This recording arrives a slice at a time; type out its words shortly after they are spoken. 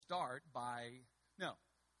start by, no,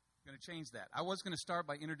 I'm going to change that. I was going to start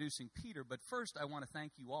by introducing Peter, but first I want to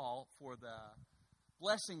thank you all for the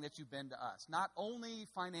blessing that you've been to us. Not only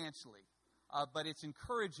financially, but it's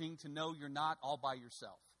encouraging to know you're not all by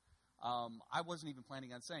yourself. I wasn't even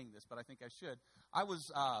planning on saying this, but I think I should.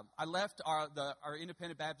 I left our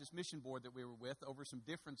Independent Baptist Mission Board that we were with over some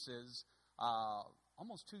differences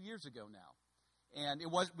almost 2 years ago now. And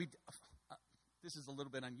this is a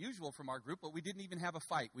little bit unusual from our group, but we didn't even have a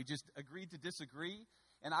fight. We just agreed to disagree.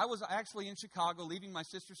 And I was actually in Chicago leaving my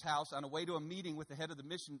sister's house on a way to a meeting with the head of the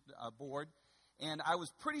mission board. And I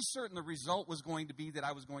was pretty certain the result was going to be that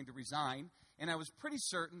I was going to resign. And I was pretty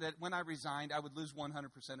certain that when I resigned, I would lose 100%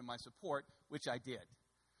 of my support, which I did.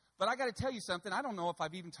 But I got to tell you something. I don't know if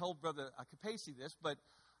I've even told Brother Capacey this, but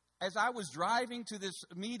as I was driving to this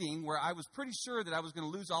meeting where I was pretty sure that I was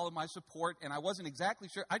going to lose all of my support, and I wasn't exactly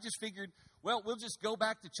sure, I just figured, well, we'll just go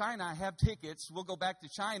back to China. I have tickets. We'll go back to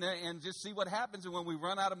China and just see what happens. And when we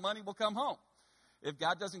run out of money, we'll come home. If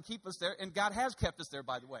God doesn't keep us there, and God has kept us there,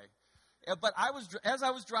 by the way. But as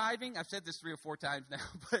I was driving, I've said this 3 or 4 times now,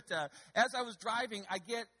 but as I was driving, I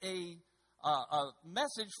get a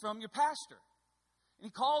message from your pastor. And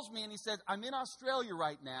he calls me and he says, I'm in Australia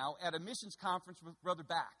right now at a missions conference with Brother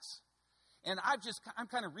Bax. And I'm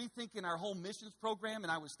kind of rethinking our whole missions program,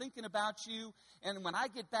 and I was thinking about you. And when I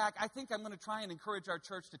get back, I think I'm going to try and encourage our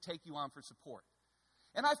church to take you on for support.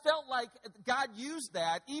 And I felt like God used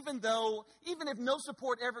that, even if no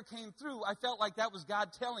support ever came through, I felt like that was God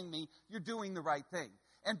telling me, you're doing the right thing.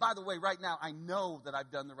 And by the way, right now, I know that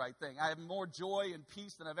I've done the right thing. I have more joy and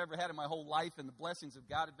peace than I've ever had in my whole life, and the blessings of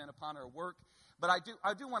God have been upon our work. But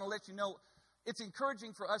I do want to let you know, it's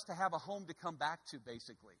encouraging for us to have a home to come back to,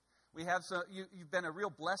 basically. You've been a real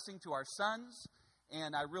blessing to our sons,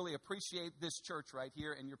 and I really appreciate this church right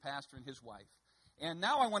here and your pastor and his wife. And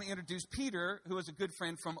now I want to introduce Peter, who is a good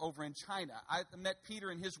friend from over in China. I met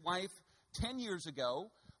Peter and his wife 10 years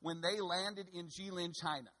ago when they landed in Jilin,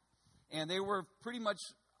 China. And they were pretty much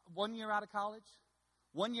 1 year out of college.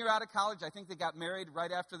 1 year out of college. I think they got married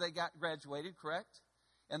right after they got graduated, correct?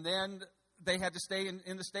 And then they had to stay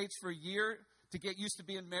in the States for a year to get used to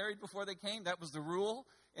being married before they came. That was the rule.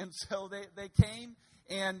 And so they came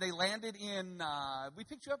and they landed we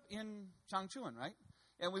picked you up in Changchun, right?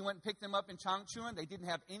 And we went and picked them up in Changchun. They didn't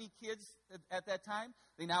have any kids at that time.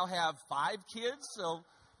 They now have 5 kids. So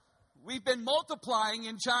we've been multiplying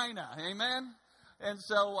in China. Amen? And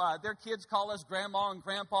so their kids call us Grandma and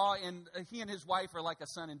Grandpa. And he and his wife are like a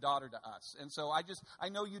son and daughter to us. And so I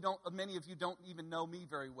know many of you don't even know me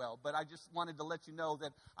very well. But I just wanted to let you know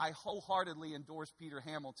that I wholeheartedly endorse Peter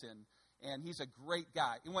Hamilton. And he's a great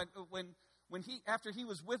guy. And after he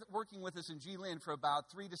was working with us in Jilin for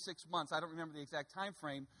about 3 to 6 months, I don't remember the exact time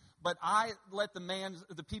frame, but I let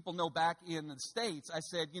the people know back in the States. I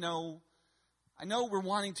said, I know we're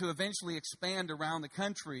wanting to eventually expand around the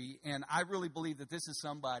country, and I really believe that this is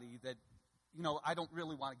somebody that, I don't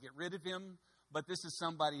really want to get rid of him, but this is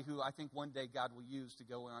somebody who I think one day God will use to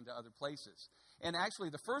go on to other places. And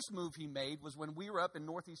actually, the first move he made was when we were up in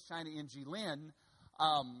northeast China in Jilin.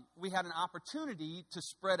 We had an opportunity to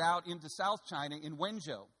spread out into South China in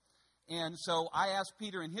Wenzhou. And so I asked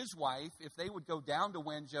Peter and his wife if they would go down to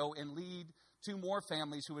Wenzhou and lead 2 more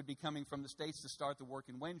families who would be coming from the States to start the work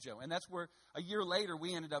in Wenzhou. And that's where a year later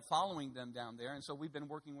we ended up following them down there. And so we've been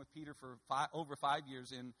working with Peter for over 5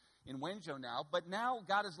 years in Wenzhou now. But now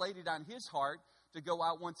God has laid it on his heart to go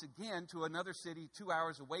out once again to another city 2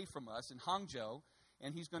 hours away from us in Hangzhou.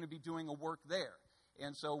 And he's going to be doing a work there.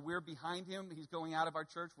 And so we're behind him. He's going out of our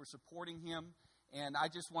church. We're supporting him. And I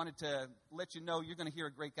just wanted to let you know you're going to hear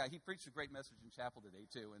a great guy. He preached a great message in chapel today,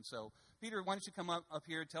 too. And so, Peter, why don't you come up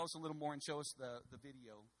here, tell us a little more, and show us the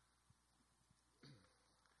video.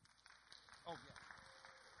 Oh, yeah.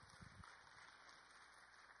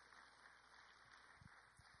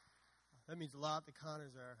 That means a lot. The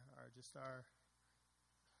Connors are just our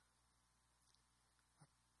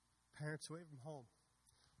parents away from home.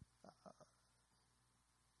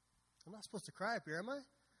 I'm not supposed to cry up here, am I?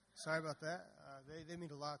 Sorry about that. They mean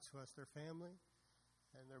a lot to us. They're family,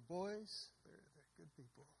 and they're boys. They're good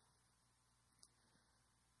people.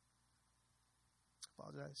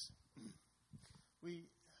 Apologize.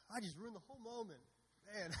 I just ruined the whole moment.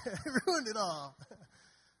 Man, I ruined it all.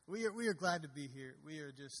 We are glad to be here. We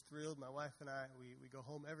are just thrilled. My wife and I, we go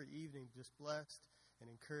home every evening just blessed and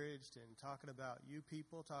encouraged and talking about you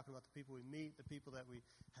people, talking about the people we meet, the people that we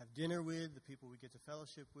have dinner with, the people we get to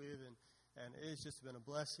fellowship with, and it's just been a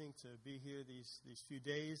blessing to be here these few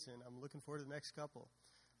days, and I'm looking forward to the next couple.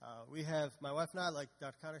 We have, my wife and I, like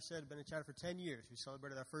Dr. Connor said, been in China for 10 years. We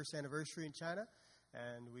celebrated our first anniversary in China,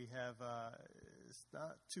 and we have it's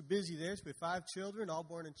not too busy there. So we have 5 children, all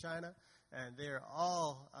born in China, and they are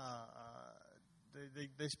all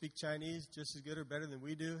they speak Chinese just as good or better than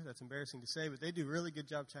we do. That's embarrassing to say, but they do really good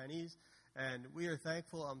job Chinese, and we are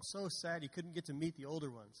thankful. I'm so sad you couldn't get to meet the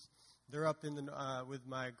older ones. They're up in the with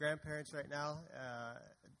my grandparents right now,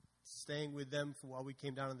 staying with them while we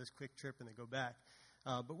came down on this quick trip and then go back.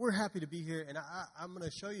 But we're happy to be here, and I'm going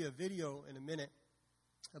to show you a video in a minute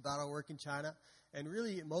about our work in China. And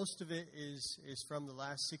really, most of it is from the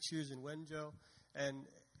last 6 years in Wenzhou, and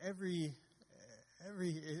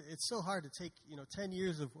it's so hard to take 10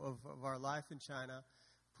 years of our life in China,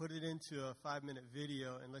 put it into a 5-minute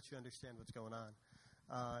video, and let you understand what's going on.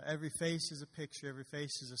 Every face is a picture, every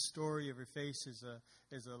face is a story, every face is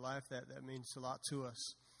a life that means a lot to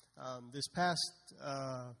us. This past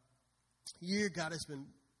year, God has been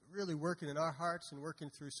really working in our hearts and working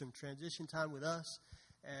through some transition time with us.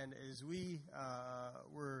 And as we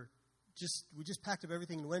just packed up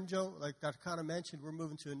everything in Wenzhou, like Dr. Connor mentioned, we're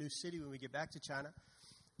moving to a new city when we get back to China.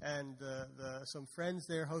 And some friends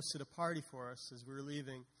there hosted a party for us as we were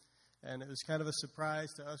leaving. And it was kind of a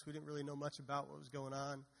surprise to us. We didn't really know much about what was going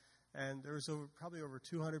on. And there was probably over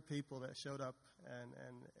 200 people that showed up.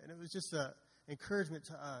 And it was just an encouragement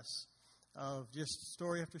to us of just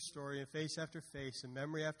story after story and face after face and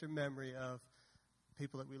memory after memory of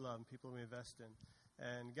people that we love and people we invest in.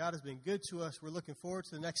 And God has been good to us. We're looking forward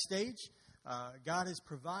to the next stage. God has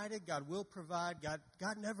provided. God will provide.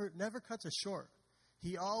 God never cuts us short.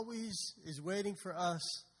 He always is waiting for us,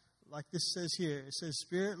 like this says here. It says,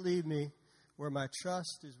 "Spirit, lead me where my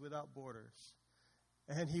trust is without borders."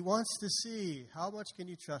 And He wants to see, how much can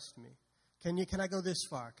you trust me? Can I go this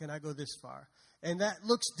far? Can I go this far? And that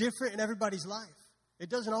looks different in everybody's life. It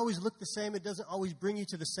doesn't always look the same. It doesn't always bring you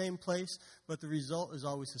to the same place, but the result is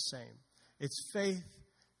always the same. It's faith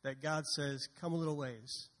that God says, come a little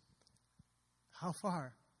ways. How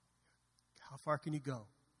far? How far can you go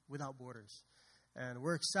without borders? And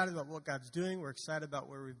we're excited about what God's doing. We're excited about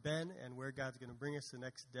where we've been and where God's going to bring us the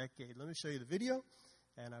next decade. Let me show you the video,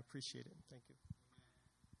 and I appreciate it. Thank you.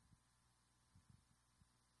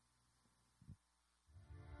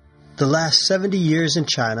 The last 70 years in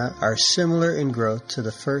China are similar in growth to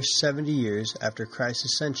the first 70 years after Christ's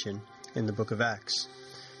ascension in the book of Acts.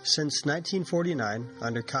 Since 1949,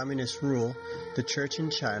 under communist rule, the church in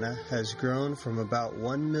China has grown from about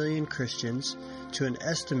 1 million Christians to an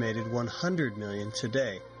estimated 100 million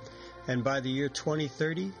today. And by the year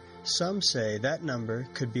 2030, some say that number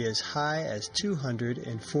could be as high as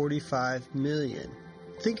 245 million.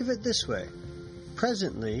 Think of it this way.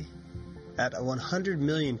 Presently, at 100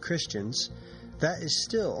 million Christians, that is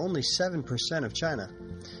still only 7% of China.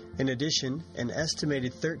 In addition, an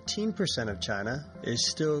estimated 13% of China is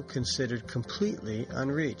still considered completely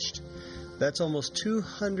unreached. That's almost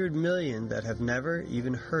 200 million that have never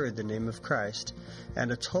even heard the name of Christ,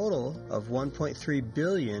 and a total of 1.3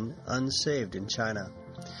 billion unsaved in China.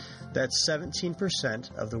 That's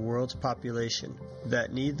 17% of the world's population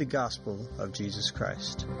that need the gospel of Jesus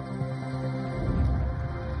Christ.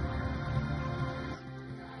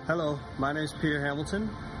 Hello, my name is Peter Hamilton.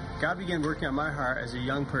 God began working on my heart as a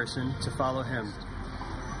young person to follow Him.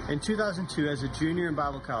 In 2002, as a junior in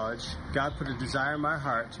Bible college, God put a desire in my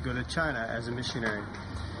heart to go to China as a missionary.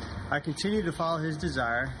 I continued to follow His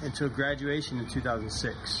desire until graduation in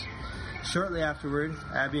 2006. Shortly afterward,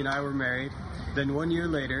 Abby and I were married. Then 1 year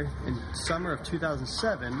later, in summer of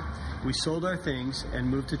 2007, we sold our things and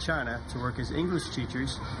moved to China to work as English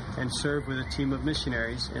teachers and serve with a team of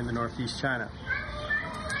missionaries in the Northeast China.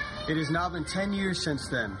 It has now been 10 years since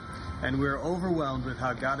then, and we are overwhelmed with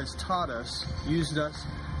how God has taught us, used us,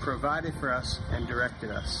 provided for us, and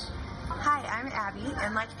directed us. Hi, I'm Abby,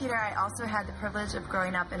 and like Peter, I also had the privilege of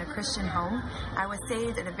growing up in a Christian home. I was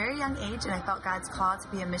saved at a very young age, and I felt God's call to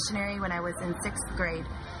be a missionary when I was in 6th grade.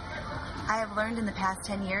 I have learned in the past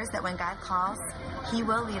 10 years that when God calls, He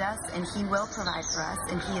will lead us, and He will provide for us,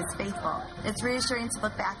 and He is faithful. It's reassuring to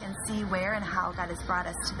look back and see where and how God has brought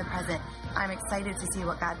us to the present. I'm excited to see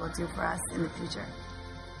what God will do for us in the future.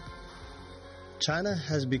 China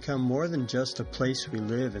has become more than just a place we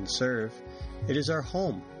live and serve. It is our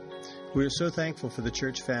home. We are so thankful for the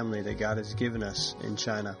church family that God has given us in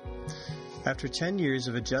China. After 10 years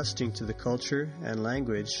of adjusting to the culture and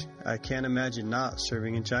language, I can't imagine not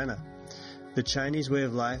serving in China. The Chinese way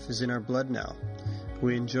of life is in our blood now.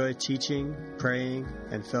 We enjoy teaching, praying,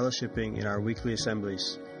 and fellowshipping in our weekly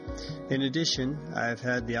assemblies. In addition, I have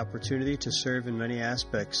had the opportunity to serve in many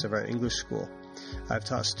aspects of our English school. I've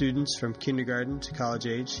taught students from kindergarten to college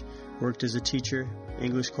age, worked as a teacher,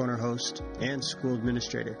 English corner host, and school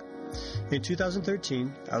administrator. In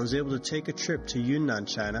 2013, I was able to take a trip to Yunnan,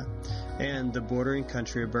 China, and the bordering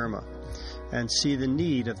country of Burma, and see the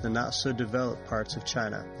need of the not-so-developed parts of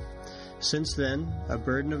China. Since then, a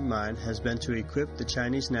burden of mine has been to equip the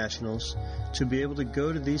Chinese nationals to be able to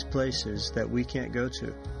go to these places that we can't go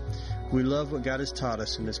to. We love what God has taught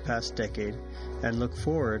us in this past decade and look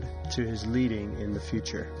forward to His leading in the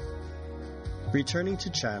future. Returning to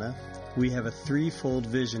China, we have a threefold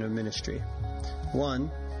vision of ministry.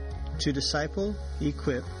 1, to disciple,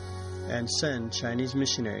 equip, and send Chinese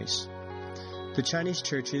missionaries. The Chinese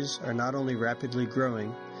churches are not only rapidly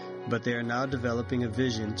growing, but they are now developing a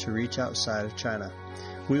vision to reach outside of China.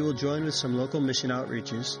 We will join with some local mission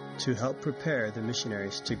outreaches to help prepare the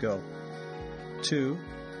missionaries to go. 2,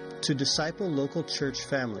 to disciple local church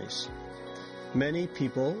families. Many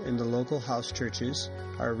people in the local house churches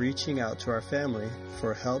are reaching out to our family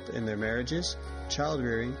for help in their marriages,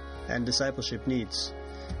 child-rearing, and discipleship needs.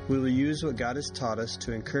 We will use what God has taught us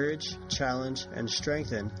to encourage, challenge, and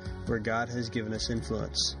strengthen where God has given us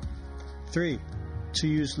influence. 3, to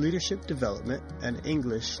use leadership development and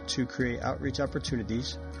English to create outreach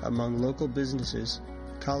opportunities among local businesses,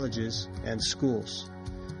 colleges, and schools.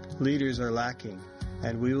 Leaders are lacking,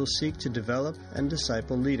 and we will seek to develop and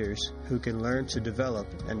disciple leaders who can learn to develop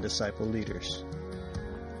and disciple leaders.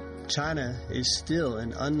 China is still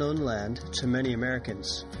an unknown land to many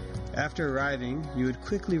Americans. After arriving, you would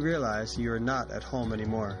quickly realize you are not at home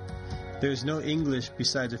anymore. There is no English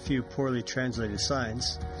besides a few poorly translated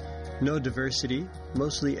signs. No diversity,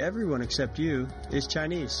 mostly everyone except you, is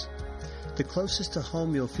Chinese. The closest to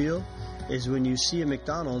home you'll feel is when you see a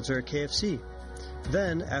McDonald's or a KFC.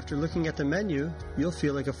 Then, after looking at the menu, you'll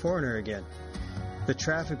feel like a foreigner again. The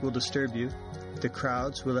traffic will disturb you. The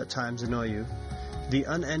crowds will at times annoy you. The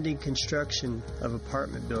unending construction of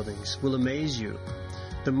apartment buildings will amaze you.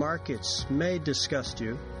 The markets may disgust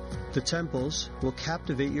you. The temples will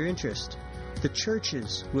captivate your interest. The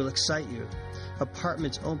churches will excite you.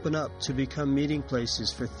 Apartments open up to become meeting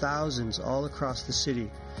places for thousands all across the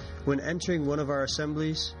city. When entering one of our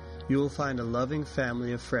assemblies, you will find a loving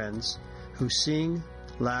family of friends who sing,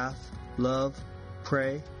 laugh, love,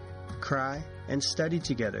 pray, cry, and study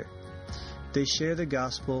together. They share the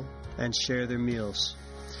gospel and share their meals.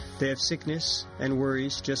 They have sickness and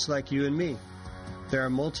worries just like you and me. There are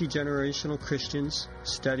multi-generational Christians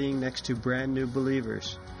studying next to brand new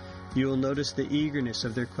believers. You will notice the eagerness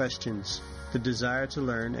of their questions, the desire to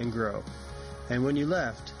learn and grow. And when you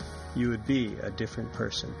left, you would be a different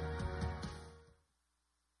person.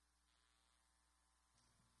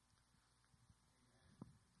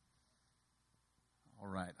 All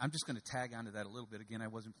right. I'm just going to tag onto that a little bit. Again, I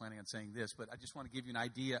wasn't planning on saying this, but I just want to give you an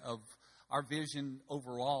idea of our vision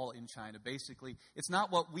overall in China. Basically, it's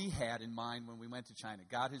not what we had in mind when we went to China.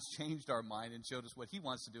 God has changed our mind and showed us what He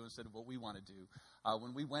wants to do instead of what we want to do.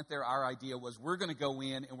 When we went there, our idea was we're going to go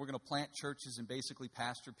in and we're going to plant churches and basically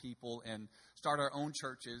pastor people and start our own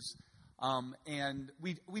churches. And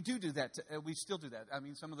we do that. We still do that. I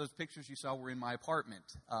mean, some of those pictures you saw were in my apartment,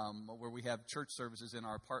 where we have church services in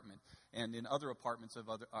our apartment and in other apartments of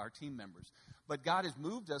our team members. But God has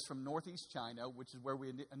moved us from northeast China, which is where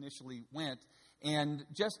we initially went. And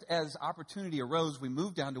just as opportunity arose, we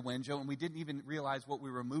moved down to Wenzhou, and we didn't even realize what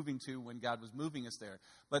we were moving to when God was moving us there.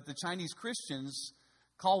 But the Chinese Christians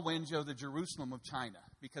call Wenzhou the Jerusalem of China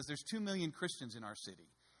because there's 2 million Christians in our city.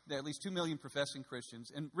 There are at least 2 million professing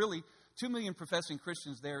Christians. And really, 2 million professing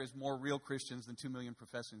Christians there is more real Christians than 2 million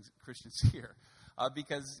professing Christians here.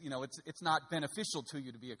 Because, you know, it's not beneficial to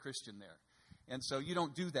you to be a Christian there. And so you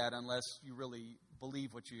don't do that unless you really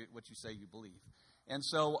believe what you say you believe. And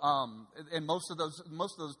so, and most of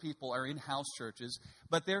those people are in house churches,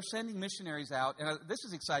 but they're sending missionaries out. And this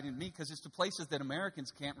is exciting to me because it's to places that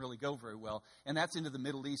Americans can't really go very well, and that's into the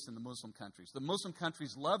Middle East and the Muslim countries. The Muslim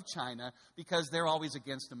countries love China because they're always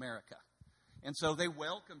against America. And so they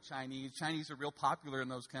welcome Chinese. Chinese are real popular in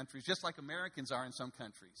those countries, just like Americans are in some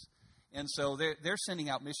countries. And so they're sending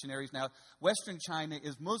out missionaries. Now, Western China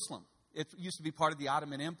is Muslim. It used to be part of the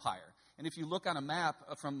Ottoman Empire. And if you look on a map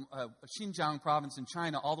from Xinjiang province in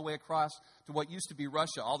China all the way across to what used to be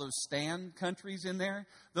Russia, all those Stan countries in there,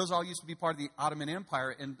 those all used to be part of the Ottoman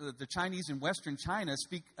Empire. And the Chinese in Western China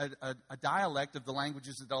speak a dialect of the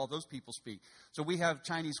languages that all those people speak. So we have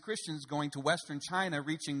Chinese Christians going to Western China,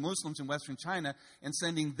 reaching Muslims in Western China, and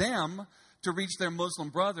sending them to reach their Muslim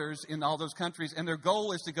brothers in all those countries. And their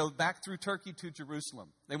goal is to go back through Turkey to Jerusalem.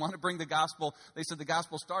 They want to bring the gospel. They said the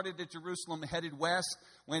gospel started at Jerusalem, headed west,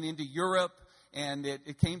 went into Europe, and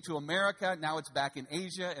it came to America. Now it's back in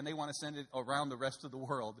Asia, and they want to send it around the rest of the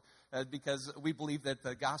world because we believe that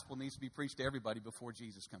the gospel needs to be preached to everybody before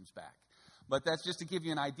Jesus comes back. But that's just to give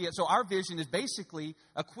you an idea. So our vision is basically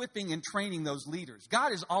equipping and training those leaders.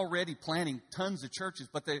 God is already planting tons of churches,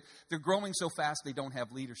 but they're growing so fast they don't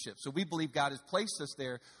have leadership. So we believe God has placed us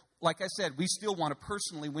there. Like I said, we still want to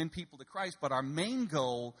personally win people to Christ, but our main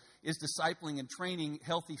goal is discipling and training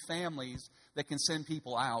healthy families that can send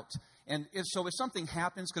people out. And if something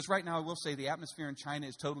happens, because right now I will say the atmosphere in China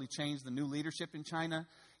has totally changed. The new leadership in China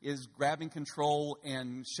is grabbing control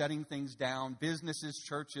and shutting things down. Businesses,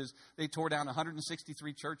 churches, they tore down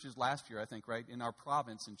 163 churches last year, I think, right, in our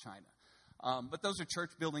province in China. But those are church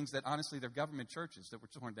buildings that, honestly, they're government churches that were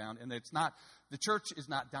torn down. And the church is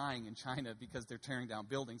not dying in China because they're tearing down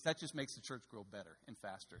buildings. That just makes the church grow better and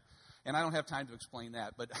faster. And I don't have time to explain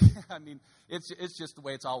that. But, I mean, it's just the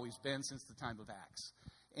way it's always been since the time of Acts.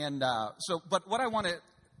 And but what I want to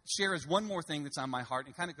share is one more thing that's on my heart.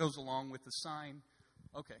 It kind of goes along with the sign.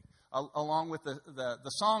 Okay. Along with the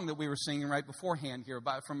song that we were singing right beforehand here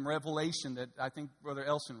from Revelation that I think Brother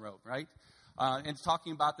Elson wrote, right? And it's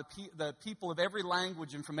talking about the people of every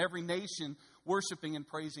language and from every nation worshiping and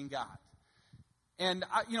praising God. And,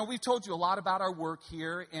 we've told you a lot about our work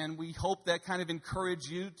here, and we hope that kind of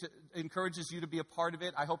encourages you to be a part of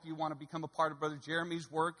it. I hope you want to become a part of Brother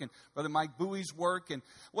Jeremy's work and Brother Mike Bowie's work and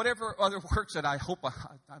whatever other works that I hope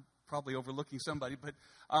I'm probably overlooking somebody. But,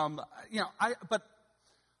 but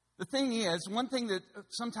the thing is, one thing that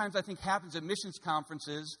sometimes I think happens at missions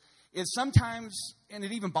conferences is sometimes, and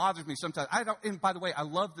it even bothers me sometimes, and by the way, I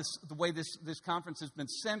love the way this conference has been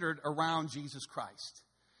centered around Jesus Christ.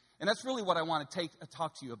 And that's really what I want to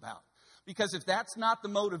talk to you about. Because if that's not the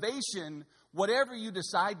motivation, whatever you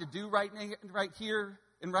decide to do right here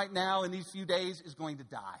and right now in these few days is going to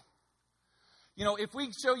die. If we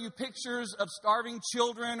show you pictures of starving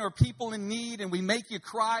children or people in need and we make you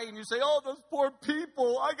cry and you say, oh, those poor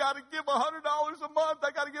people, I got to give $100 a month,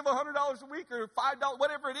 I got to give $100 a week or $5,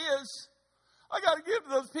 whatever it is, I got to give to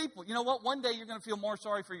those people. You know what? One day you're going to feel more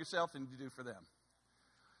sorry for yourself than you do for them.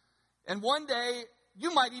 And one day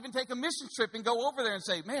you might even take a mission trip and go over there and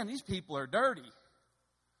say, man, these people are dirty.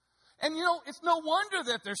 And, it's no wonder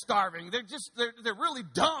that they're starving. They're really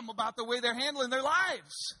dumb about the way they're handling their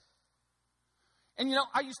lives. And,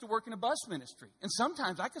 I used to work in a bus ministry. And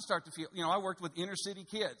sometimes I could start to feel, I worked with inner city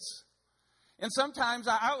kids. And sometimes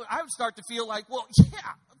I would start to feel like, well,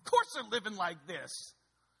 yeah, of course they're living like this.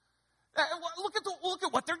 Look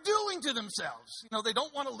at what they're doing to themselves. They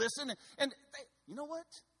don't want to listen. And you know what?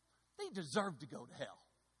 They deserve to go to hell.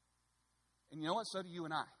 And you know what? So do you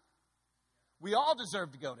and I. We all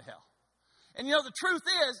deserve to go to hell. And the truth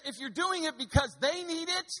is, if you're doing it because they need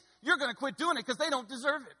it, you're going to quit doing it because they don't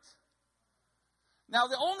deserve it. Now,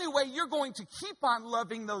 the only way you're going to keep on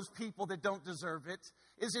loving those people that don't deserve it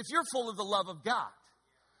is if you're full of the love of God.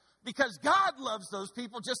 Because God loves those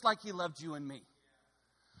people just like He loved you and me.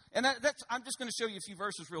 And I'm just going to show you a few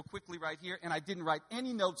verses real quickly right here. And I didn't write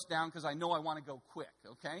any notes down because I know I want to go quick,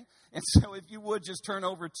 okay? And so if you would just turn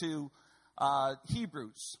over to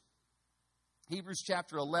Hebrews. Hebrews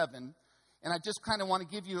chapter 11. And I just kind of want to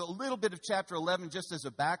give you a little bit of chapter 11 just as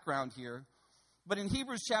a background here. But in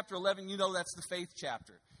Hebrews chapter 11, that's the faith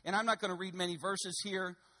chapter. And I'm not going to read many verses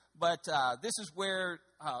here, but this is where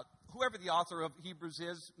whoever the author of Hebrews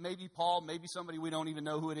is, maybe Paul, maybe somebody we don't even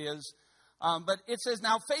know who it is. But it says,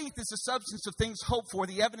 now faith is the substance of things hoped for,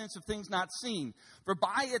 the evidence of things not seen. For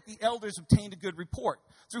by it the elders obtained a good report.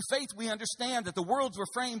 Through faith we understand that the worlds were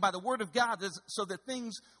framed by the word of God, so that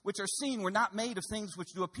things which are seen were not made of things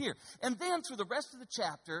which do appear. And then through the rest of the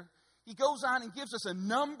chapter, he goes on and gives us a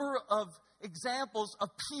number of examples of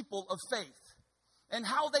people of faith and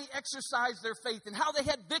how they exercised their faith and how they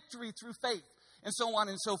had victory through faith and so on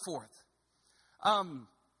and so forth.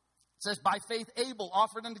 It says, by faith Abel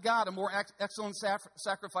offered unto God a more excellent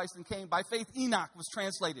sacrifice than Cain. By faith Enoch was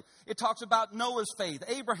translated. It talks about Noah's faith,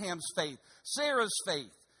 Abraham's faith, Sarah's faith,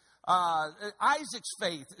 Isaac's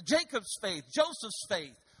faith, Jacob's faith, Joseph's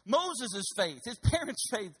faith, Moses' faith, his parents'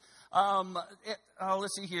 faith.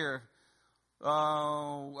 Let's see here.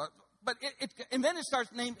 And then it starts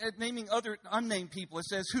naming other unnamed people. It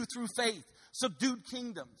says, who through faith subdued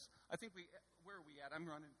kingdoms. I think where are we at? I'm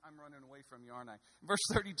running away from you, aren't I? Verse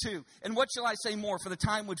 32. And what shall I say more? For the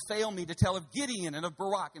time would fail me to tell of Gideon and of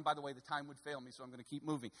Barak. And by the way, the time would fail me, so I'm going to keep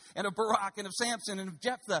moving. And of Barak and of Samson and of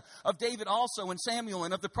Jephthah, of David also and Samuel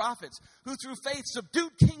and of the prophets, who through faith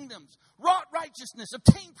subdued kingdoms, wrought righteousness,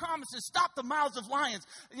 obtained promises, stopped the mouths of lions.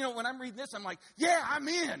 When I'm reading this, I'm like, yeah, I'm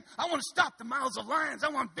in. I want to stop the mouths of lions. I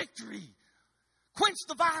want victory. Quench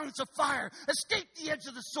the violence of fire. Escape the edge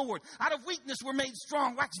of the sword. Out of weakness we're made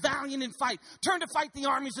strong. Wax valiant in fight. Turn to fight the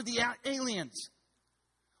armies of the aliens.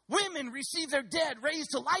 Women receive their dead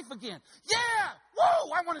raised to life again. Yeah!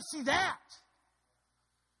 Whoa! I want to see that.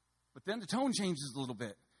 But then the tone changes a little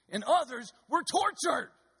bit. And others were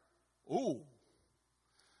tortured. Oh.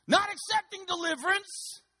 Not accepting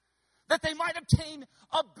deliverance, that they might obtain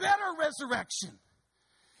a better resurrection.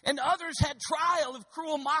 And others had trial of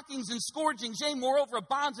cruel mockings and scourgings, yea, moreover, of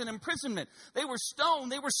bonds and imprisonment. They were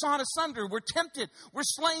stoned, they were sawn asunder, were tempted, were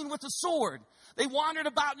slain with the sword. They wandered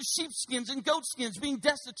about in sheepskins and goatskins, being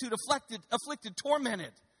destitute, afflicted,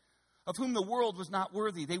 tormented, of whom the world was not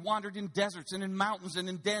worthy. They wandered in deserts and in mountains and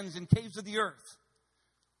in dens and caves of the earth.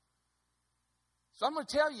 So I'm going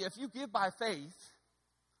to tell you, if you give by faith,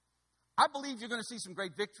 I believe you're going to see some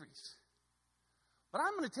great victories. But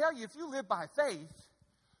I'm going to tell you, if you live by faith,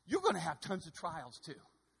 you're going to have tons of trials too.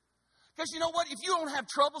 Because you know what? If you don't have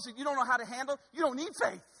troubles that you don't know how to handle, you don't need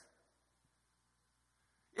faith.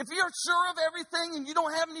 If you're sure of everything and you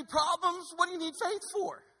don't have any problems, what do you need faith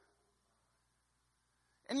for?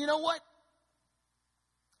 And you know what?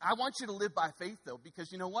 I want you to live by faith, though,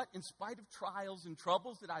 because you know what? In spite of trials and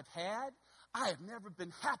troubles that I've had, I have never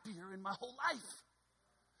been happier in my whole life.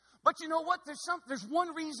 But you know what? There's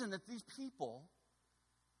one reason that these people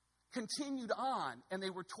continued on, and they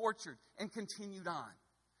were tortured and continued on.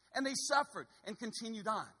 And they suffered and continued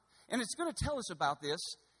on. And it's going to tell us about this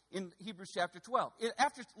in Hebrews chapter 12.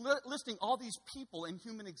 After listing all these people and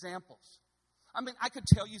human examples. I mean, I could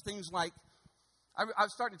tell you things like, I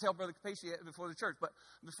was starting to tell Brother Capacey before the church, but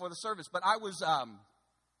before the service, but I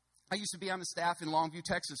used to be on the staff in Longview,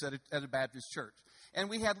 Texas at a Baptist church. And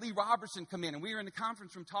we had Lee Robertson come in, and we were in the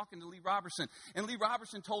conference room talking to Lee Robertson. And Lee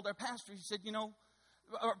Robertson told our pastor, he said,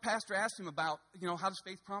 our pastor asked him about, how does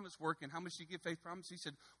Faith Promise work and how much do you give Faith Promise? He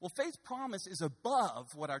said, well, Faith Promise is above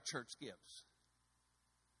what our church gives.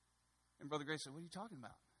 And Brother Gray said, what are you talking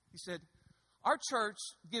about? He said, our church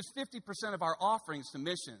gives 50% of our offerings to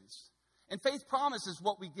missions. And Faith Promise is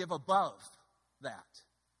what we give above that.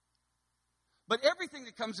 But everything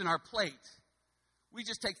that comes in our plate, we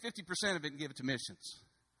just take 50% of it and give it to missions.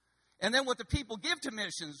 And then what the people give to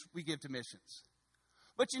missions, we give to missions.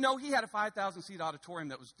 But he had a 5,000-seat auditorium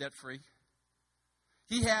that was debt-free.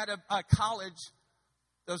 He had a college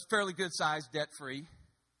that was fairly good-sized, debt-free.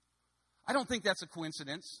 I don't think that's a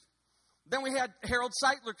coincidence. Then we had Harold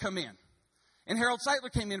Seitler come in. And Harold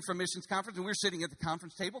Seitler came in for a missions conference, and we were sitting at the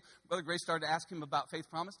conference table. Brother Gray started to ask him about Faith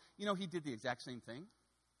Promise. He did the exact same thing.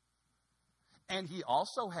 And he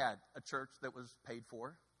also had a church that was paid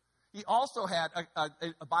for. He also had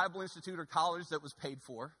a Bible Institute or college that was paid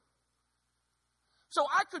for. So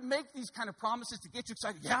I could make these kind of promises to get you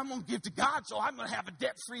excited. Yeah, I'm going to give to God, so I'm going to have a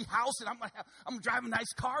debt-free house, and I'm going to drive a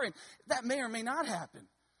nice car. And that may or may not happen.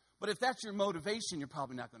 But if that's your motivation, you're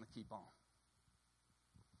probably not going to keep on.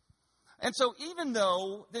 And so even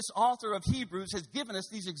though this author of Hebrews has given us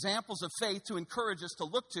these examples of faith to encourage us to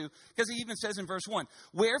look to, because he even says in verse 1,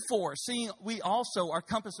 wherefore, seeing we also are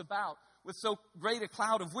compassed about with so great a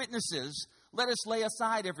cloud of witnesses, let us lay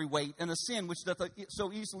aside every weight and the sin which doth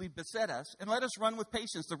so easily beset us, and let us run with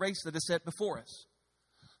patience the race that is set before us.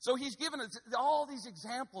 So he's given us all these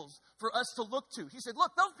examples for us to look to. He said,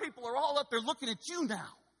 look, those people are all up there looking at you now.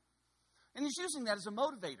 And he's using that as a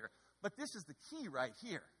motivator. But this is the key right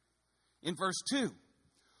here. In verse 2,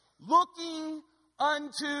 looking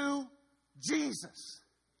unto Jesus.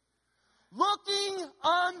 Looking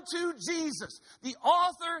unto Jesus, the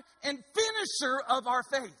author and finisher of our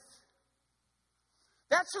faith.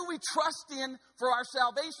 That's who we trust in for our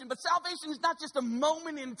salvation. But salvation is not just a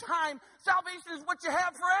moment in time. Salvation is what you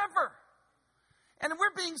have forever. And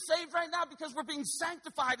we're being saved right now because we're being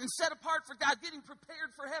sanctified and set apart for God, getting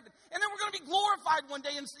prepared for heaven. And then we're going to be glorified one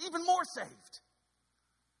day and even more saved.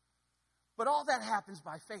 But all that happens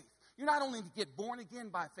by faith. You're not only to get born again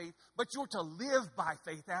by faith, but you're to live by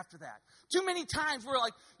faith after that. Too many times we're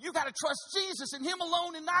like, you got to trust Jesus and Him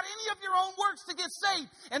alone and not any of your own works to get saved.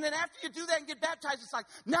 And then after you do that and get baptized, it's like,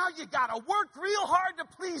 now you got to work real hard to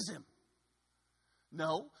please Him.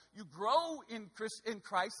 No, you grow in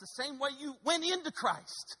Christ the same way you went into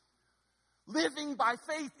Christ. Living by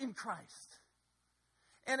faith in Christ.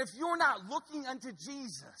 And if you're not looking unto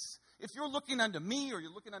Jesus, if you're looking unto me, or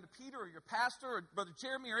you're looking unto Peter, or your pastor, or Brother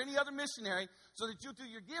Jeremy, or any other missionary, so that you do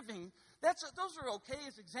your giving, those are okay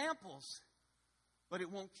as examples, but it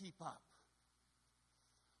won't keep up.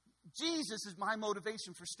 Jesus is my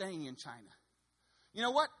motivation for staying in China. You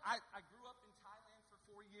know what? I grew up in Thailand for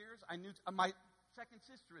 4 years. I knew my second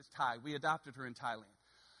sister is Thai. We adopted her in Thailand.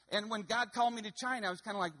 And when God called me to China, I was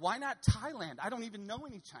kind of like, why not Thailand? I don't even know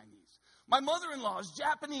any Chinese. My mother-in-law is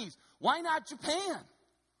Japanese. Why not Japan?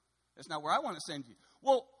 That's not where I want to send you.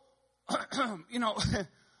 Well,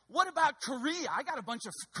 What about Korea? I got a bunch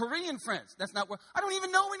of Korean friends. That's not where, I don't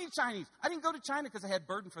even know any Chinese. I didn't go to China because I had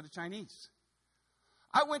burden for the Chinese.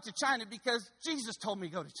 I went to China because Jesus told me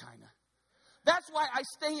to go to China. That's why I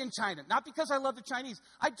stay in China. Not because I love the Chinese.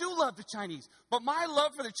 I do love the Chinese. But my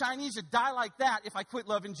love for the Chinese would die like that if I quit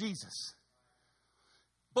loving Jesus.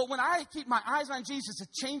 But when I keep my eyes on Jesus, it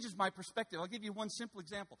changes my perspective. I'll give you one simple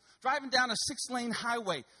example. Driving down a 6-lane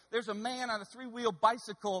highway, there's a man on a 3-wheel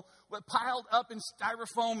bicycle piled up in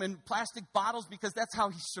styrofoam and plastic bottles because that's how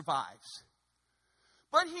he survives.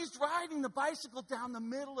 But he's riding the bicycle down the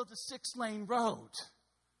middle of the 6-lane road.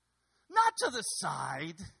 Not to the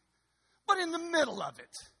side, but in the middle of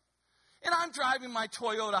it. And I'm driving my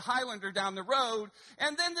Toyota Highlander down the road,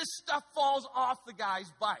 and then this stuff falls off the guy's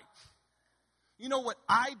bike. You know what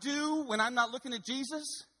I do when I'm not looking at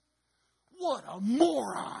Jesus? What a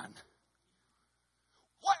moron.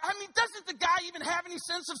 What? I mean, doesn't the guy even have any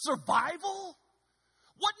sense of survival?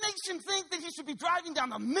 What makes him think that he should be driving down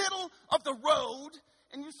the middle of the road?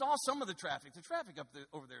 And you saw some of the traffic. The traffic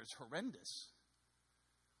over there is horrendous.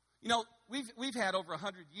 You know, we've had over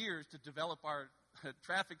 100 years to develop our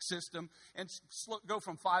traffic system and go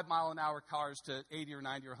from 5-mile-an-hour cars to 80 or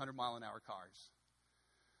 90 or 100-mile-an-hour cars.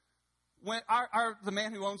 When the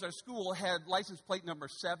man who owns our school had license plate number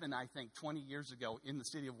 7, I think, 20 years ago in the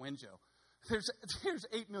city of Wenzhou. There's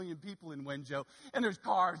 8 million people in Wenzhou, and there's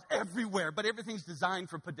cars everywhere, but everything's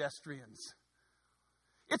designed for pedestrians.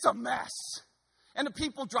 It's a mess. And the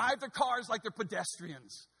people drive their cars like they're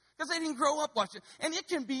pedestrians because they didn't grow up watching. And it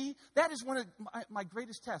can be, that is one of my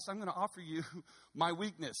greatest tests. I'm going to offer you my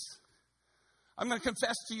weakness. I'm going to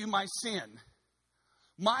confess to you my sin.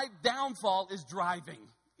 My downfall is driving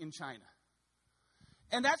in China.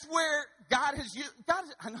 And that's where God has used,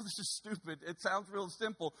 I know this is stupid, it sounds real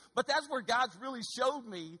simple, but that's where God's really showed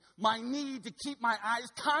me my need to keep my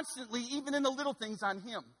eyes constantly, even in the little things, on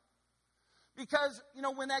Him. Because, you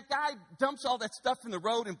know, when that guy dumps all that stuff in the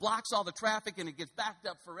road and blocks all the traffic and it gets backed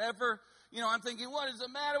up forever, you know, I'm thinking, what is the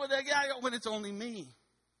matter with that guy when it's only me?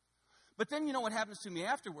 But then, you know, what happens to me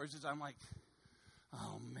afterwards is I'm like,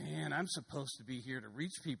 oh man, I'm supposed to be here to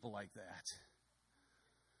reach people like that.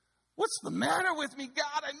 What's the matter with me,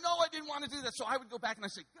 God? I know I didn't want to do that. So I would go back and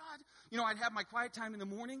I'd say, God, you know, I'd have my quiet time in the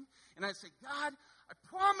morning and I'd say, God, I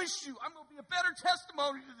promise you I'm going to be a better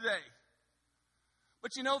testimony today.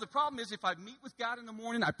 But you know, the problem is if I meet with God in the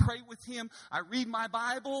morning, I pray with Him, I read my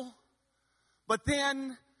Bible, but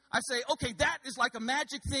then I say, okay, that is like a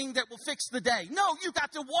magic thing that will fix the day. No, you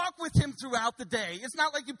got to walk with Him throughout the day. It's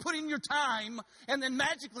not like you put in your time and then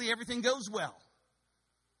magically everything goes well.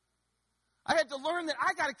 I had to learn that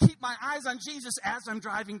I got to keep my eyes on Jesus as I'm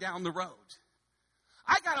driving down the road.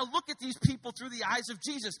 I got to look at these people through the eyes of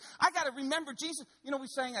Jesus. I got to remember Jesus. You know, we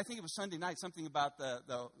sang, I think it was Sunday night, something about the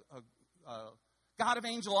God of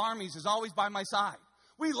angel armies is always by my side.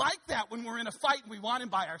 We like that when we're in a fight and we want Him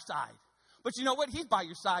by our side. But you know what? He's by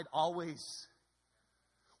your side always.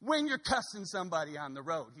 When you're cussing somebody on the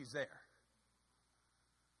road, He's there.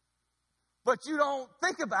 But you don't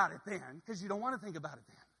think about it then because you don't want to think about it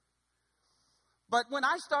then. But when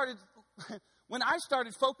I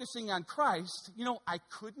started focusing on Christ, you know, I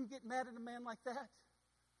couldn't get mad at a man like that.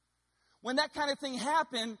 When that kind of thing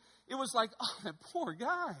happened, it was like, oh, that poor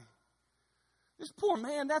guy. This poor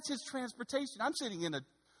man, that's his transportation. I'm sitting in a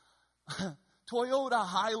Toyota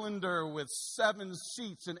Highlander with 7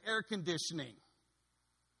 seats and air conditioning.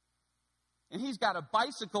 And he's got a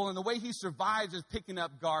bicycle, and the way he survives is picking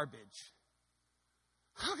up garbage.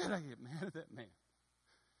 How could I get mad at that man?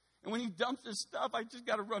 And when he dumps his stuff, I just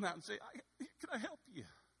got to run out and say, can I help you?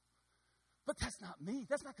 But that's not me.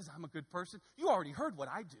 That's not because I'm a good person. You already heard what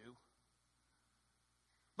I do.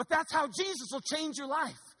 But that's how Jesus will change your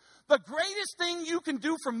life. The greatest thing you can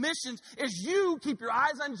do for missions is you keep your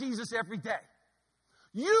eyes on Jesus every day.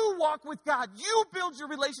 You walk with God. You build your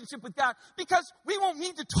relationship with God because we won't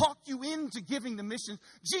need to talk you into giving the missions.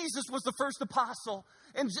 Jesus was the first apostle.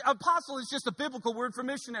 And apostle is just a biblical word for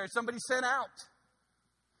missionary, somebody sent out.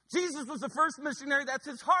 Jesus was the first missionary. That's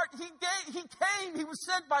His heart. He came. He was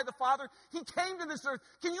sent by the Father. He came to this earth.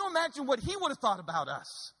 Can you imagine what He would have thought about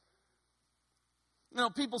us? You know,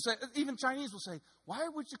 people say, even Chinese will say, why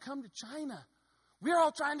would you come to China? We're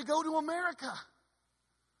all trying to go to America.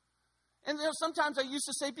 And you know, sometimes I used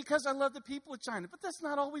to say, because I love the people of China. But that's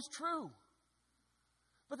not always true.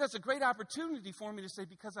 But that's a great opportunity for me to say,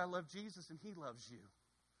 because I love Jesus and He loves you.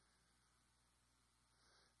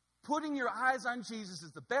 Putting your eyes on Jesus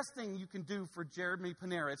is the best thing you can do for Jeremy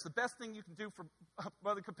Panera. It's the best thing you can do for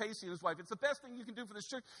Brother Capacey and his wife. It's the best thing you can do for this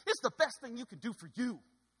church. It's the best thing you can do for you.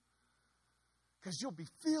 because you'll be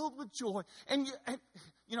filled with joy. And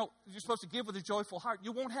you're supposed to give with a joyful heart.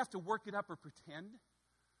 You won't have to work it up or pretend.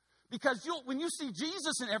 Because when you see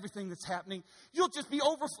Jesus in everything that's happening, you'll just be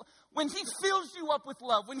overflowed. When he fills you up with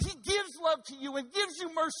love, when he gives love to you and gives you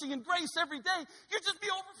mercy and grace every day, you'll just be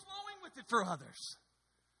overflowing with it for others.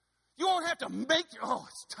 You won't have to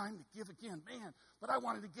it's time to give again. Man, but I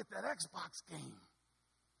wanted to get that Xbox game.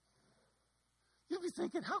 You'll be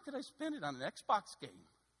thinking, how could I spend it on an Xbox game?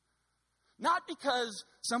 Not because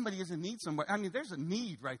somebody is in need somewhere. I mean, there's a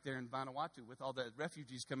need right there in Vanuatu with all the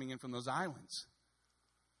refugees coming in from those islands.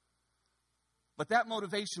 But that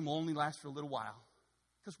motivation will only last for a little while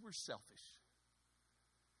because we're selfish.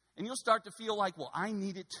 And you'll start to feel like, well, I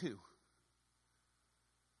need it too.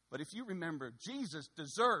 But if you remember, Jesus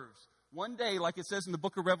deserves one day, like it says in the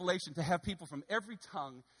book of Revelation, to have people from every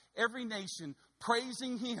tongue, every nation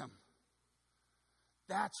praising him.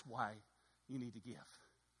 That's why you need to give,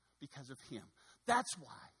 because of him. That's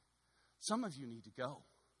why some of you need to go,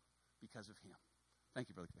 because of him. Thank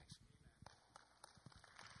you, Brother Case.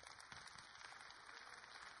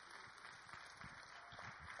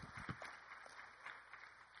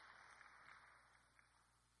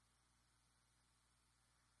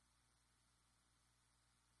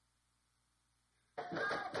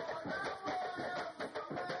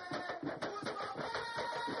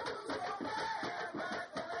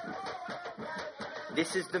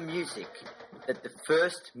 This is the music that the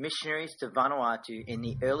first missionaries to Vanuatu in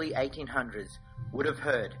the early 1800s would have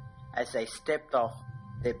heard as they stepped off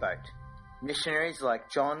their boat. Missionaries like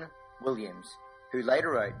John Williams, who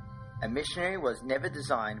later wrote, "A missionary was never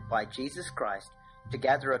designed by Jesus Christ to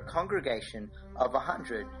gather a congregation of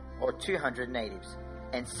 100 or 200 natives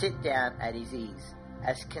and sit down at his ease,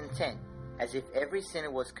 as content as if every sinner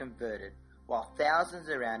was converted, while thousands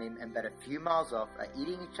around him and but a few miles off are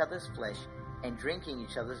eating each other's flesh and drinking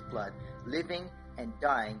each other's blood, living and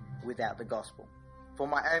dying without the gospel. For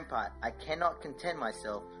my own part, I cannot content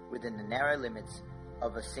myself within the narrow limits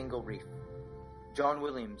of a single reef." John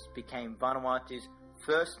Williams became Vanuatu's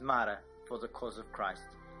first martyr for the cause of Christ.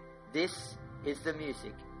 This is the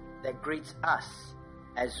music that greets us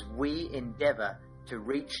as we endeavor to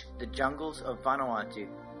reach the jungles of Vanuatu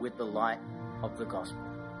with the light of the gospel.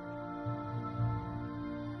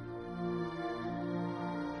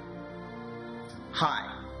 Hi,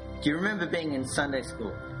 do you remember being in Sunday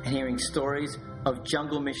school and hearing stories of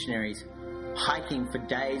jungle missionaries hiking for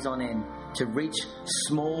days on end to reach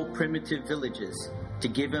small primitive villages to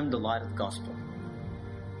give them the light of the gospel?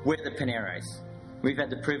 We're the Paneros. We've had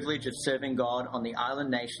the privilege of serving God on the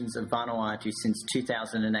island nations of Vanuatu since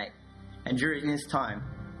 2008. And during this time,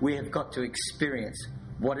 we have got to experience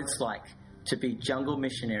what it's like to be jungle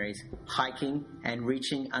missionaries hiking and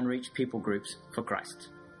reaching unreached people groups for Christ.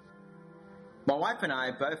 My wife and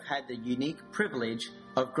I both had the unique privilege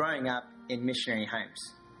of growing up in missionary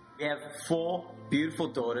homes. We have 4 beautiful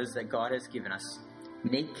daughters that God has given us: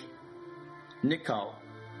 Nick, Nicole,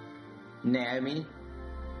 Naomi,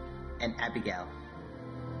 and Abigail.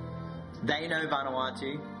 They know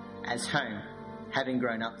Vanuatu as home, having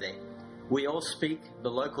grown up there. We all speak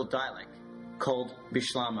the local dialect called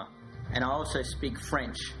Bislama, and I also speak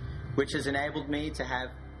French, which has enabled me to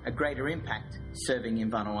have a greater impact serving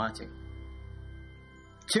in Vanuatu.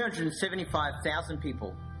 275,000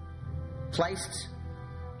 people placed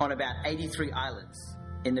on about 83 islands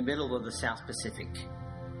in the middle of the South Pacific.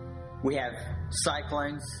 We have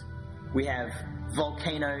cyclones, we have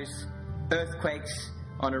volcanoes, earthquakes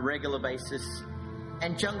on a regular basis,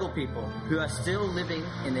 and jungle people who are still living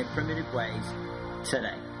in their primitive ways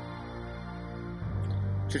today.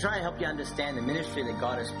 To try to help you understand the ministry that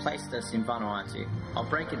God has placed us in Vanuatu, I'll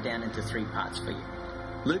break it down into 3 parts for you.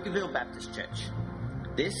 Luganville Baptist Church.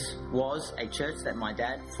 This was a church that my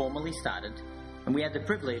dad formally started, and we had the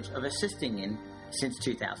privilege of assisting in since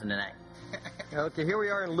 2008. Okay, here we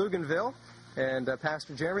are in Luganville, and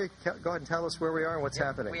Pastor Jeremy, go ahead and tell us where we are and what's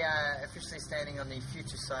happening. We are officially standing on the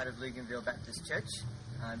future site of Luganville Baptist Church.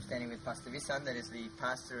 I'm standing with Pastor Visan, that is the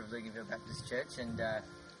pastor of Luganville Baptist Church, and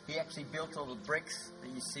he actually built all the bricks that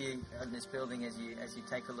you see in this building as you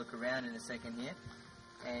take a look around in a second here.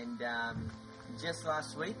 And just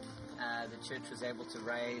last week, the church was able to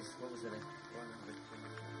raise, what was it,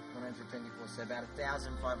 $124, so about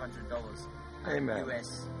 $1,500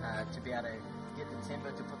 US to be able to get the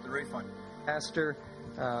timber to put the roof on. Pastor,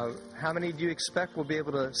 how many do you expect will be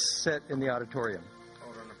able to sit in the auditorium?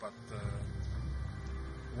 Around about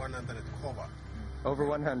 100 cover. Over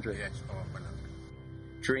 100? Yes, over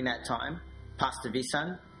 100. During that time, Pastor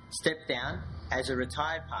Visan stepped down as a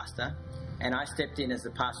retired pastor, and I stepped in as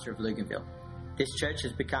the pastor of Luganville. This church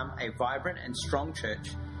has become a vibrant and strong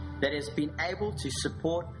church that has been able to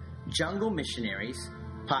support jungle missionaries,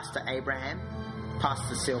 Pastor Abraham,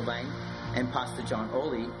 Pastor Sylvain, and Pastor John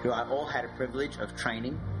Orley, who I all had a privilege of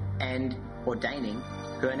training and ordaining,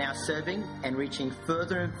 who are now serving and reaching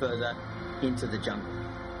further and further into the jungle.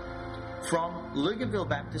 From Luganville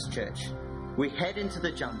Baptist Church, we head into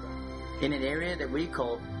the jungle in an area that we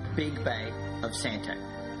call Big Bay of Santo.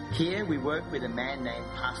 Here we work with a man named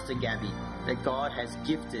Pastor Gabby that God has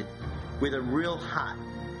gifted with a real heart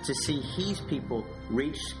to see his people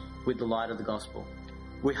reached with the light of the gospel.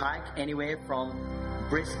 We hike anywhere from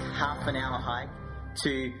brisk half-an-hour hike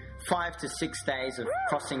to 5 to 6 days of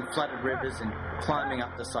crossing flooded rivers and climbing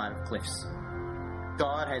up the side of cliffs.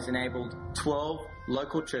 God has enabled 12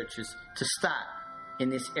 local churches to start in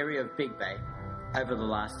this area of Big Bay over the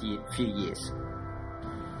last few years.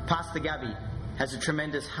 Pastor Gabby has a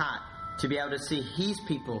tremendous heart to be able to see his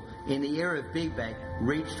people in the area of Big Bay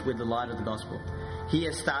reached with the light of the gospel. He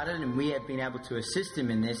has started, and we have been able to assist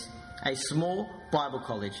him in this, a small Bible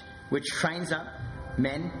college which trains up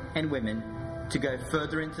men and women to go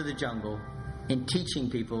further into the jungle in teaching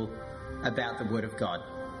people about the Word of God.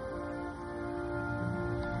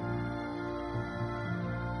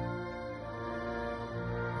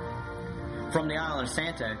 From the island of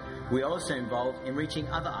Santo, we're also involved in reaching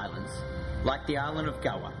other islands, like the island of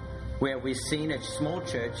Goa, where we've seen a small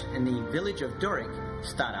church in the village of Durik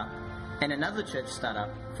start up, and another church start up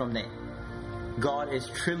from there. God is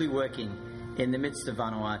truly working in the midst of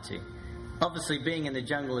Vanuatu. Obviously, being in the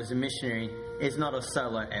jungle as a missionary is not a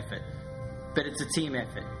solo effort, but it's a team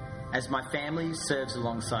effort, as my family serves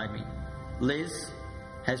alongside me. Liz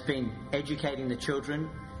has been educating the children,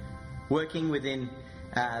 working within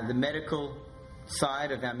the medical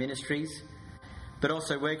side of our ministries, but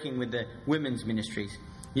also working with the women's ministries.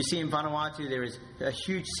 You see, in Vanuatu, there is a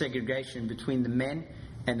huge segregation between the men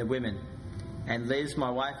and the women. And Liz, my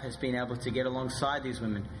wife, has been able to get alongside these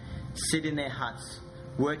women, sit in their huts,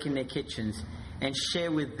 work in their kitchens, and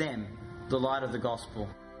share with them the light of the gospel.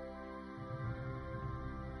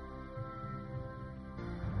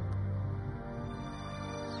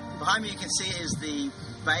 Behind me you can see is the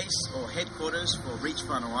base or headquarters for Reach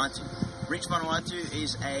Vanuatu. Reach Vanuatu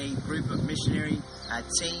is a group of missionary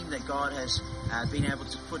team that God has been able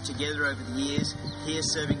to put together over the years here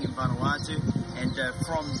serving in Vanuatu. And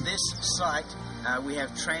from this site, we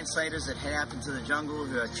have translators that head out into the jungle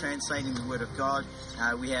who are translating the Word of God.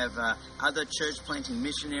 We have other church planting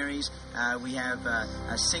missionaries. We have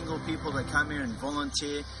single people that come here and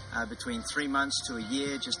volunteer between 3 months to a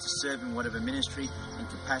year just to serve in whatever ministry and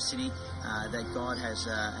capacity that God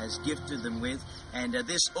has gifted them with. And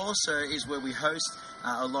this also is where we host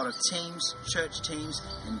a lot of teams, church teams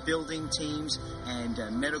and building teams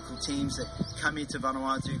and medical teams that come here to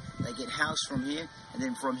Vanuatu. They get housed from here, and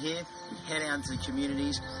then from here we head out into the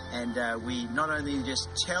communities, and we not only just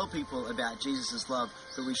tell people about Jesus' love,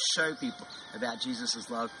 but we show people about Jesus'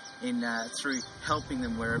 love in through helping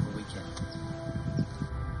them wherever we can.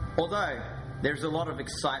 Although there's a lot of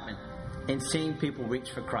excitement in seeing people reach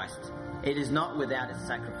for Christ, it is not without its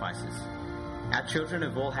sacrifices. Our children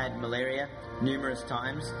have all had malaria numerous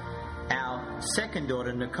times. Our second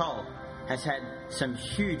daughter, Nicole, has had some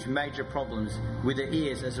huge major problems with her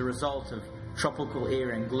ears as a result of tropical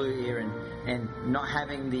ear and glue ear and not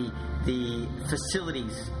having the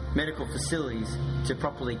facilities, medical facilities, to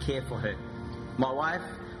properly care for her. My wife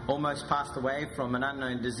almost passed away from an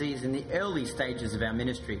unknown disease in the early stages of our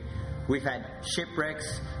ministry. We've had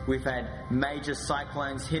shipwrecks, we've had major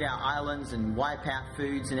cyclones hit our islands and wipe out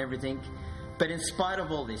foods and everything. But in spite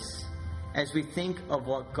of all this, as we think of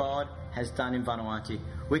what God has done in Vanuatu,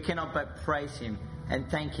 we cannot but praise Him and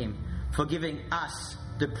thank Him for giving us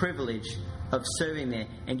the privilege of serving there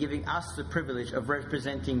and giving us the privilege of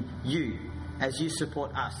representing you as you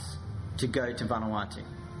support us to go to Vanuatu.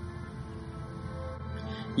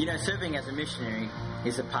 You know, serving as a missionary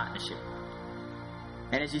is a partnership.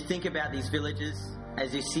 And as you think about these villages,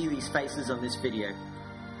 as you see these faces on this video,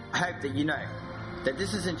 I hope that you know that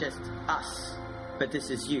this isn't just us, but this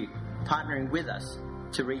is you partnering with us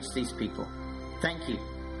to reach these people. Thank you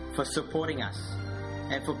for supporting us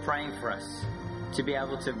and for praying for us to be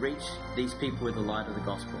able to reach these people with the light of the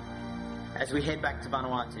gospel. As we head back to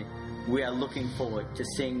Vanuatu, we are looking forward to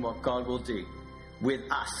seeing what God will do with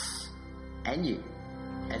us and you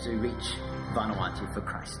as we reach Vanuatu for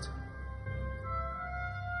Christ.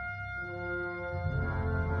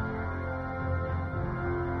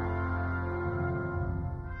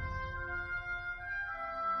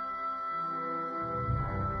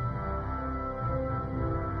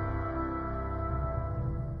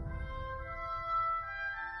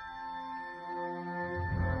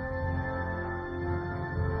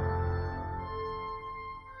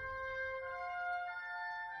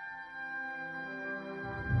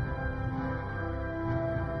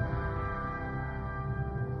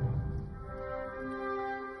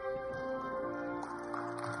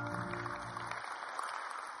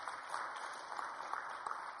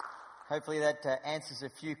 Hopefully that answers a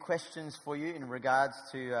few questions for you in regards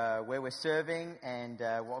to where we're serving and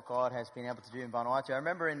what God has been able to do in Vanuatu. I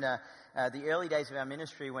remember in the early days of our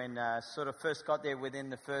ministry when sort of first got there within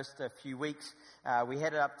the first few weeks, we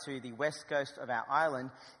headed up to the west coast of our island,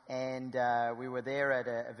 and we were there at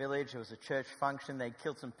a village. It was a church function. They'd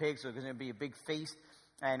killed some pigs. It was going to be a big feast,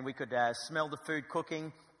 and we could smell the food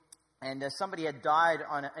cooking. And somebody had died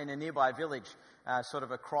in a nearby village, sort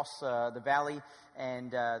of across the valley.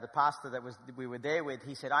 And the pastor that we were there with,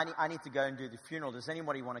 he said, I need to go and do the funeral. Does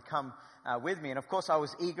anybody want to come with me? And of course, I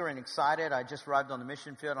was eager and excited. I just arrived on the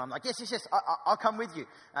mission field. And I'm like, yes, I'll come with you.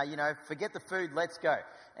 Forget the food, let's go.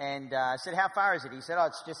 And I said, how far is it? He said,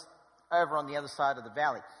 it's just over on the other side of the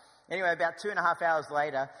valley. Anyway, about 2.5 hours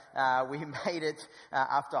later, we made it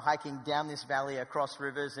after hiking down this valley, across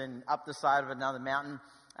rivers and up the side of another mountain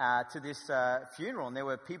to this funeral. And there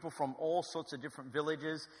were people from all sorts of different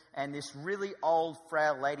villages, and this really old,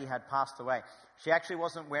 frail lady had passed away. She actually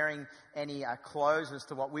wasn't wearing any clothes as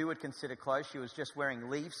to what we would consider clothes. She was just wearing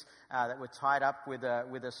leaves that were tied up with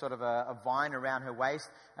a sort of a vine around her waist,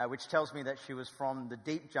 which tells me that she was from the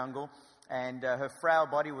deep jungle. And her frail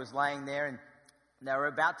body was laying there, and they were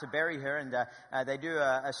about to bury her, and they do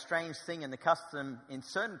a strange thing in the custom in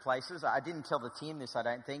certain places. I didn't tell the team this, I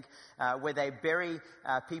don't think, where they bury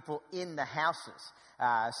people in the houses.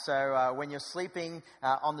 So when you're sleeping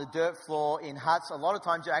on the dirt floor in huts, a lot of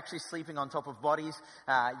times you're actually sleeping on top of bodies,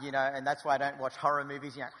 and that's why I don't watch horror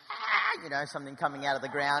movies, something coming out of the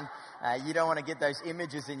ground. You don't want to get those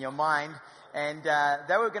images in your mind. And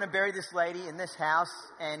they were going to bury this lady in this house,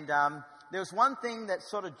 and there was one thing that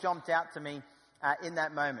sort of jumped out to me in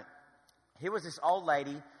that moment. Here was this old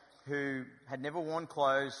lady who had never worn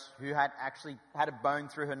clothes, who had actually had a bone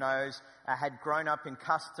through her nose, had grown up in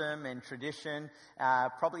custom and tradition,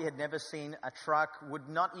 probably had never seen a truck, would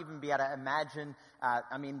not even be able to imagine,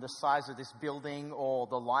 the size of this building or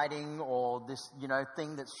the lighting or this,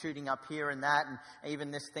 thing that's shooting up here and that, and even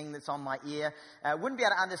this thing that's on my ear. Wouldn't be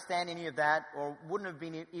able to understand any of that, or wouldn't have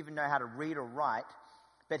been even know how to read or write.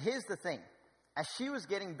 But here's the thing. As she was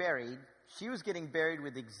getting buried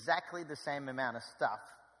with exactly the same amount of stuff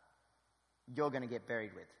you're going to get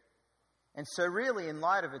buried with. And so really, in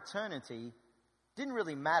light of eternity, it didn't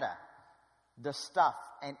really matter the stuff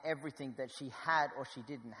and everything that she had or she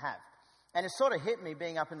didn't have. And it sort of hit me,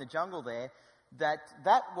 being up in the jungle there,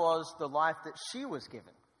 that was the life that she was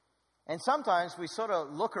given. And sometimes we sort of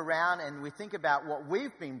look around and we think about what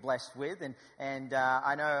we've been blessed with. And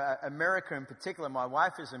I know America in particular, my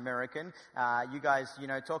wife is American. You guys,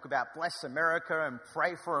 talk about bless America and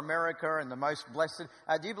pray for America and the most blessed.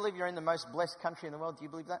 Do you believe you're in the most blessed country in the world? Do you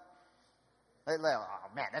believe that?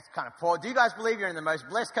 Oh, man, that's kind of poor. Do you guys believe you're in the most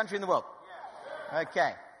blessed country in the world? Yeah.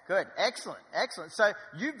 Okay. Good. Excellent. So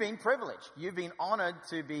you've been privileged. You've been honored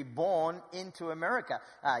to be born into America.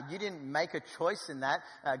 You didn't make a choice in that.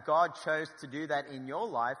 God chose to do that in your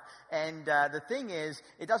life. And the thing is,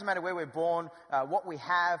 it doesn't matter where we're born, what we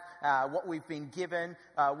have, what we've been given,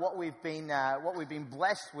 what we've been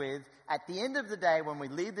blessed with. At the end of the day, when we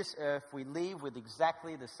leave this earth, we leave with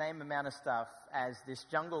exactly the same amount of stuff as this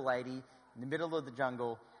jungle lady in the middle of the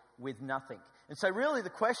jungle with nothing. And so really the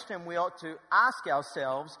question we ought to ask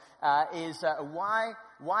ourselves is why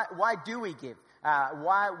do we give?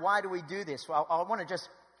 Why do we do this? Well, I want to just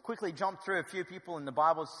quickly jump through a few people in the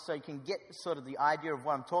Bible so you can get sort of the idea of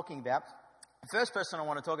what I'm talking about. The first person I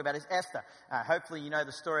want to talk about is Esther. Hopefully you know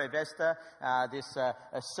the story of Esther, this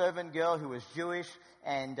a servant girl who was Jewish,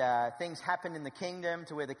 and things happened in the kingdom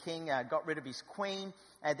to where the king got rid of his queen,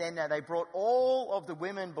 and then they brought all of the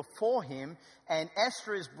women before him, and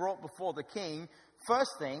Esther is brought before the king.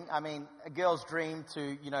 First thing, a girl's dream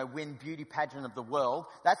to, win beauty pageant of the world.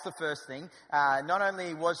 That's the first thing. Not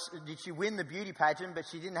only did she win the beauty pageant, but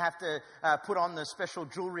she didn't have to put on the special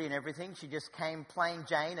jewelry and everything. She just came plain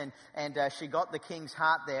Jane, and she got the king's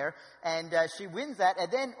heart there. And she wins that,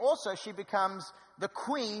 and then also she becomes the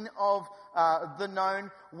queen of the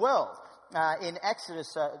known world. In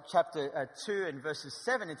Exodus chapter 2 and verses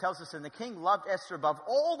 7, it tells us, and the king loved Esther above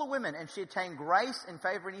all the women, and she attained grace and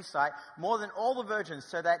favor in his sight more than all the virgins,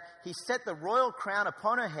 so that he set the royal crown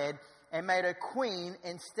upon her head and made her queen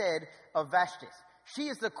instead of Vashti. She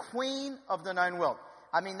is the queen of the known world.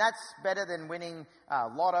 That's better than winning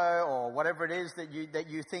lotto or whatever it is that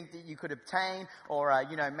you think that you could obtain, or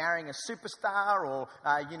marrying a superstar, or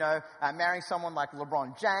marrying someone like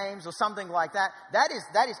LeBron James or something like that. That is.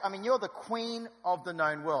 You're the queen of the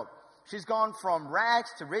known world. She's gone from rags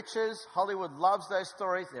to riches. Hollywood loves those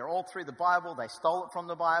stories. They're all through the Bible. They stole it from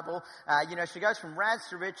the Bible. She goes from rags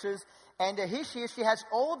to riches, and here she is. She has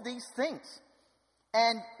all of these things.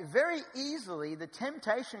 And very easily, the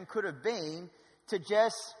temptation could have been to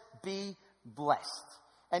just be blessed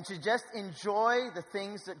and to just enjoy the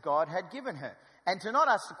things that God had given her, and to not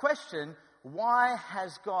ask the question, why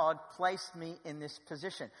has God placed me in this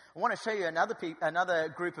position? I want to show you another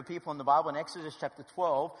group of people in the Bible in Exodus chapter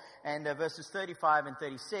 12 and verses 35 and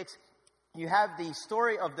 36. You have the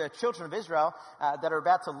story of the children of Israel that are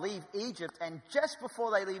about to leave Egypt, and just before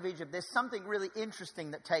they leave Egypt, there's something really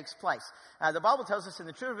interesting that takes place. The Bible tells us, and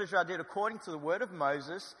the children of Israel did according to the word of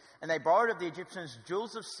Moses, and they borrowed of the Egyptians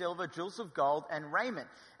jewels of silver, jewels of gold, and raiment.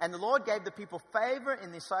 And the Lord gave the people favor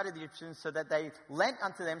in the sight of the Egyptians, so that they lent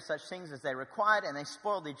unto them such things as they required, and they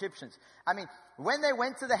spoiled the Egyptians. I mean, when they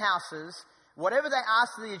went to the houses, whatever they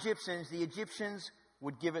asked of the Egyptians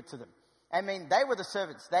would give it to them. I mean, they were the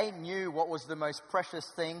servants. They knew what was the most precious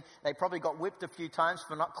thing. They probably got whipped a few times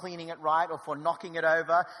for not cleaning it right or for knocking it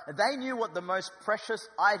over. They knew what the most precious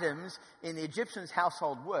items in the Egyptians'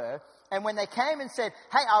 household were. And when they came and said,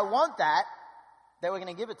 hey, I want that, they were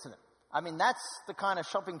going to give it to them. I mean, that's the kind of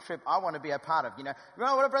shopping trip I want to be a part of. You know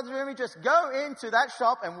what, Brother Jeremy? Just go into that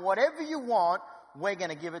shop and whatever you want, we're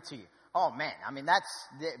going to give it to you. Oh, man. I mean, that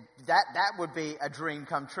would be a dream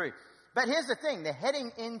come true. But here's the thing. They're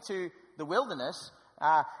heading into the wilderness.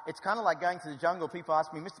 It's kind of like going to the jungle. People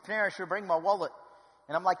ask me, Mr. Panero, should I bring my wallet?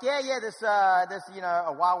 And I'm like, yeah, there's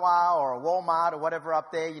a Wawa or a Walmart or whatever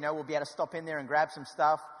up there. We'll be able to stop in there and grab some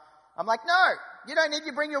stuff. I'm like, no, you don't need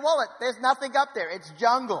to bring your wallet. There's nothing up there. It's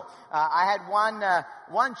jungle. I had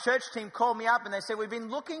one church team call me up and they said, we've been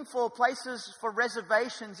looking for places for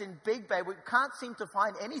reservations in Big Bay. We can't seem to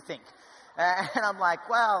find anything. And I'm like,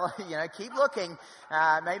 well, keep looking.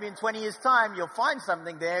 Maybe in 20 years' time you'll find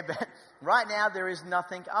something there, but right now there is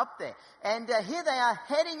nothing up there. And here they are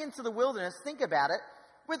heading into the wilderness, think about it,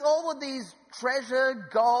 with all of these treasure,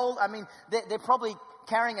 gold. I mean, they're probably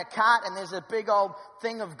carrying a cart and there's a big old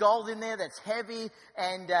thing of gold in there that's heavy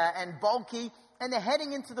and bulky. And they're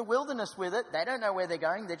heading into the wilderness with it. They don't know where they're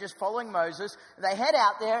going. They're just following Moses. They head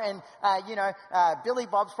out there and, Billy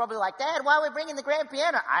Bob's probably like, Dad, why are we bringing the grand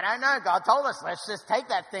piano? I don't know. God told us, let's just take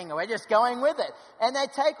that thing. We're just going with it. And they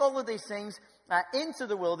take all of these things into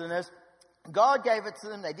the wilderness. God gave it to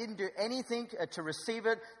them. They didn't do anything to receive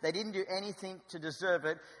it. They didn't do anything to deserve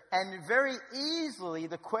it. And very easily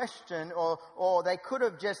the question, or they could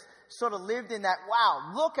have just sort of lived in that,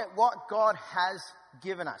 wow, look at what God has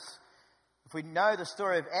given us. If we know the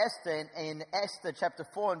story of Esther, in Esther chapter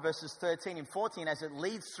 4 and verses 13 and 14, as it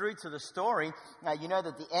leads through to the story, you know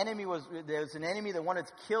that there was an enemy that wanted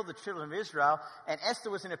to kill the children of Israel, and Esther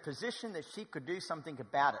was in a position that she could do something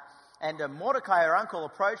about it. And Mordecai, her uncle,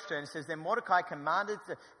 approached her and says, then Mordecai commanded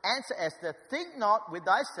to answer Esther, think not with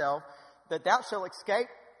thyself that thou shalt escape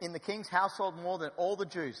in the king's household more than all the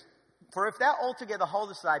Jews. For if thou altogether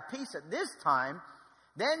holdest thy peace at this time,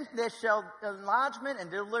 then there shall enlargement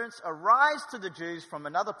and deliverance arise to the Jews from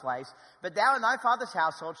another place, but thou and thy father's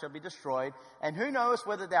household shall be destroyed, and who knoweth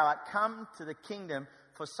whether thou art come to the kingdom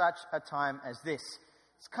for such a time as this?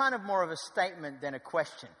 It's kind of more of a statement than a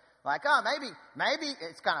question. Like, oh, maybe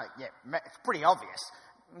it's it's pretty obvious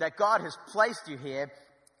that God has placed you here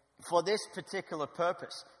for this particular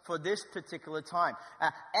purpose, for this particular time.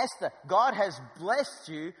 Esther, God has blessed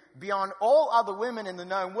you beyond all other women in the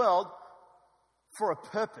known world for a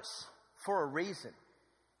purpose, for a reason.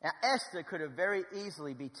 Now, Esther could have very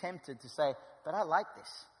easily been tempted to say, but I like this.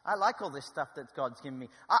 I like all this stuff that God's given me.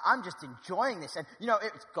 I'm just enjoying this. And,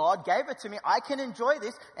 God gave it to me. I can enjoy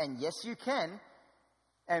this. And yes, you can.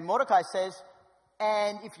 And Mordecai says,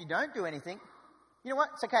 and if you don't do anything, you know what?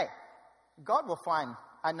 It's okay. God will find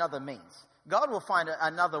another means. God will find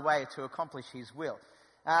another way to accomplish his will.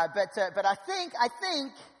 But I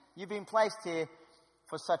think you've been placed here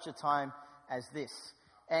for such a time as this.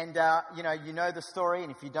 And, you know the story,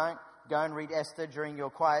 and if you don't, go and read Esther during your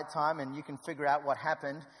quiet time and you can figure out what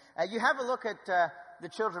happened. You have a look at the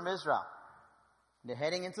children of Israel. They're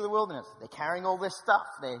heading into the wilderness. They're carrying all this stuff.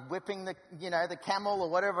 They're whipping the camel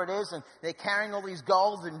or whatever it is, and they're carrying all these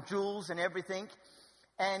golds and jewels and everything.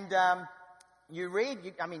 And you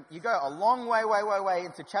go a long way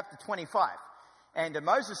into chapter 25. And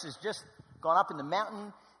Moses has just gone up in the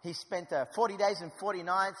mountain. He spent 40 days and 40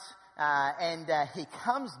 nights. And he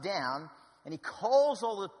comes down and he calls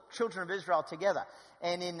all the children of Israel together.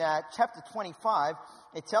 And in chapter 25,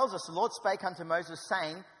 it tells us the Lord spake unto Moses,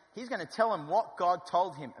 saying, he's going to tell him what God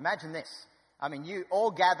told him. Imagine this. I mean, you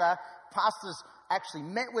all gather. Pastors actually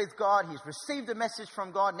met with God. He's received a message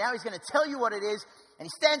from God. Now he's going to tell you what it is. And he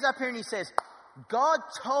stands up here and he says, God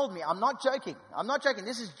told me, I'm not joking.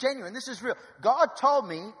 This is genuine. This is real. God told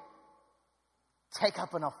me, take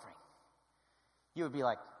up an offering. You would be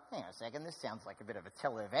like, hang on a second, this sounds like a bit of a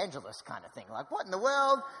televangelist kind of thing. Like, what in the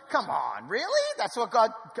world? Come on, really? That's what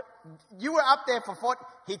God, you were up there for 40,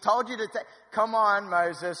 he told you to take, come on,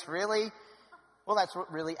 Moses, really? Well, that's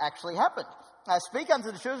what really actually happened. Speak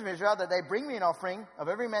unto the children of Israel that they bring me an offering of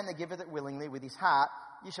every man that giveth it willingly with his heart,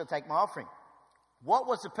 you shall take my offering. What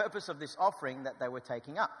was the purpose of this offering that they were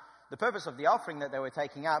taking up? The purpose of the offering that they were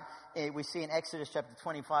taking up, we see in Exodus chapter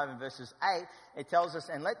 25 and verses 8, it tells us,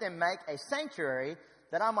 and let them make a sanctuary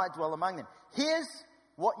that I might dwell among them. Here's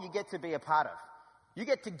what you get to be a part of. You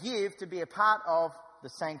get to give to be a part of the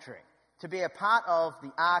sanctuary, to be a part of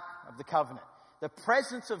the Ark of the Covenant. The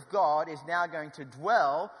presence of God is now going to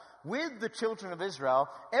dwell with the children of Israel.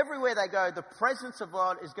 Everywhere they go, the presence of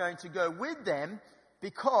God is going to go with them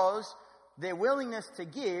because their willingness to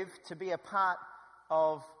give to be a part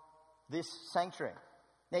of this sanctuary.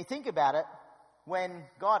 Now you think about it, when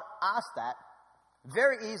God asked that,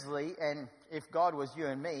 very easily, and if God was you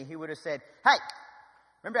and me, he would have said, hey,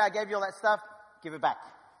 remember I gave you all that stuff? Give it back.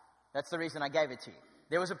 That's the reason I gave it to you.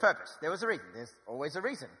 There was a purpose. There was a reason. There's always a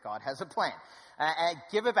reason. God has a plan.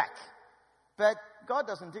 Give it back. But God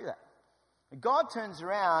doesn't do that. God turns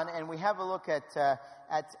around, and we have a look at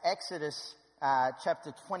Exodus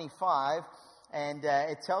chapter 25, and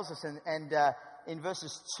it tells us, and in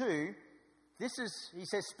verses 2, he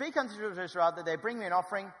says, speak unto the children of Israel that they bring me an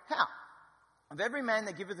offering. How? Of every man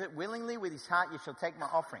that giveth it willingly with his heart, you shall take my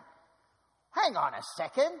offering. Hang on a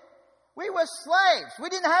second. We were slaves. We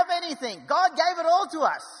didn't have anything. God gave it all to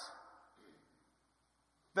us.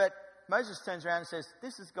 But Moses turns around and says,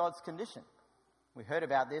 this is God's condition. We heard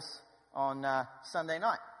about this on Sunday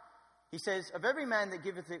night. He says, of every man that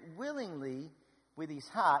giveth it willingly with his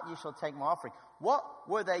heart, you shall take my offering. What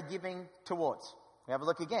were they giving towards? We have a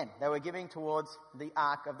look again. They were giving towards the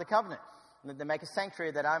Ark of the Covenant. They make a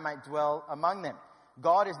sanctuary that I might dwell among them.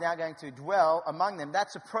 God is now going to dwell among them.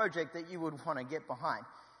 That's a project that you would want to get behind.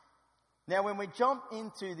 Now, when we jump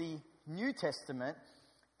into the New Testament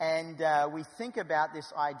and we think about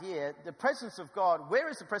this idea, the presence of God, where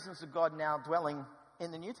is the presence of God now dwelling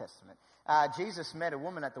in the New Testament? Jesus met a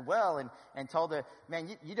woman at the well and told her, man,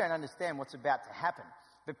 you don't understand what's about to happen.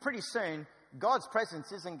 But pretty soon, God's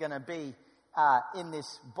presence isn't going to be in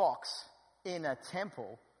this box in a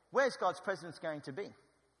temple. Where's God's presence going to be?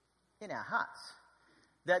 In our hearts.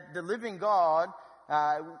 That the living God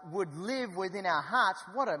would live within our hearts.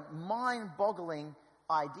 What a mind-boggling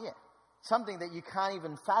idea. Something that you can't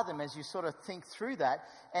even fathom as you sort of think through that.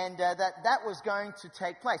 And that was going to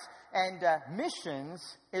take place. And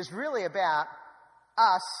missions is really about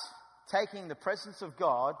us taking the presence of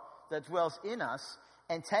God that dwells in us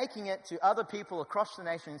and taking it to other people across the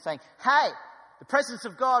nation and saying, hey, the presence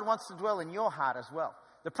of God wants to dwell in your heart as well.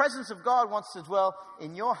 The presence of God wants to dwell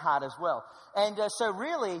in your heart as well. And so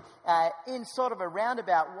really, in sort of a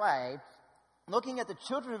roundabout way, looking at the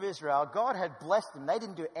children of Israel, God had blessed them. They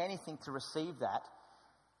didn't do anything to receive that.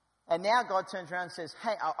 And now God turns around and says,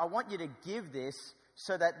 hey, I want you to give this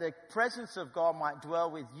so that the presence of God might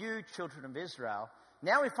dwell with you, children of Israel.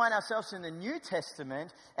 Now we find ourselves in the New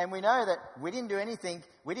Testament, and we know that we didn't do anything.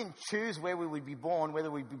 We didn't choose where we would be born, whether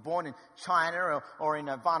we'd be born in China or in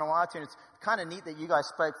Vanuatu. And it's kind of neat that you guys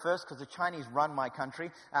spoke first because the Chinese run my country.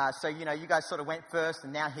 So, you guys sort of went first,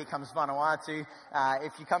 and now here comes Vanuatu.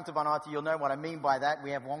 If you come to Vanuatu, you'll know what I mean by that. We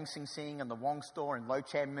have Wong Sing Sing and the Wong Store and Lo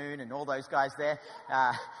Chan Moon and all those guys there.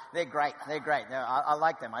 They're great. They're great. I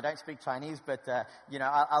like them. I don't speak Chinese, but,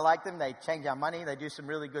 I like them. They change our money. They do some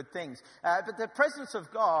really good things. But the presence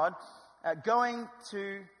of God going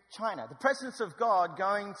to China, the presence of God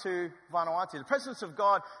going to Vanuatu, the presence of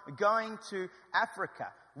God going to Africa.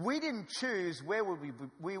 We didn't choose where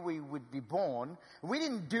we would be born. We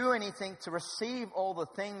didn't do anything to receive all the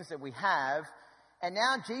things that we have. And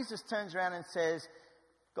now Jesus turns around and says,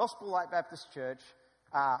 Gospel Light Baptist Church,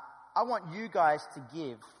 I want you guys to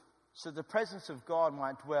give so the presence of God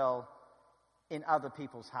might dwell in other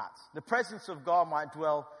people's hearts. The presence of God might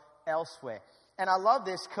dwell elsewhere. And I love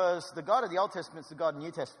this because the God of the Old Testament is the God of the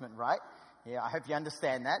New Testament, right? Yeah, I hope you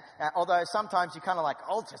understand that. Although sometimes you kind of like,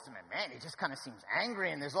 Old Testament, man, he just kind of seems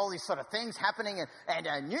angry and there's all these sort of things happening.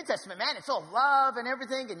 And New Testament, man, it's all love and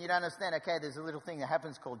everything. And you don't understand, okay, there's a little thing that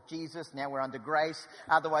happens called Jesus. Now we're under grace.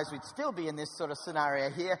 Otherwise, we'd still be in this sort of scenario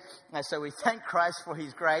here. So we thank Christ for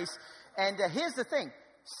his grace. And here's the thing,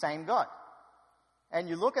 same God. And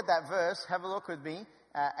you look at that verse, have a look with me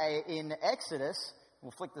in Exodus.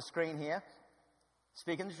 We'll flick the screen here.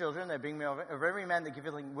 Speaking to children, they bring me of every man that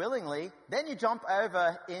giveth willingly. Then you jump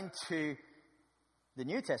over into the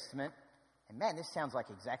New Testament, and man, this sounds like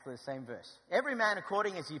exactly the same verse. Every man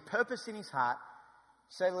according as he purposed in his heart,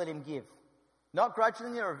 so let him give. Not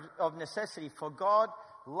grudgingly or of necessity, for God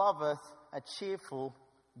loveth a cheerful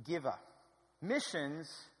giver. Missions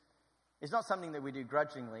is not something that we do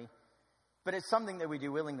grudgingly, but it's something that we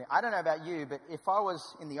do willingly. I don't know about you, but if I was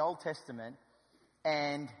in the Old Testament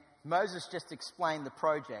and Moses just explained the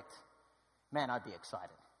project, man, I'd be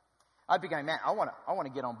excited. I'd be going, man, I want to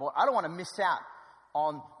get on board. I don't want to miss out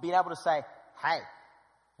on being able to say, hey,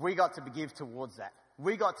 we got to give towards that.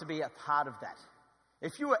 We got to be a part of that.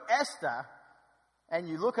 If you were Esther and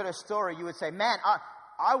you look at her story, you would say, man,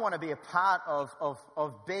 I want to be a part of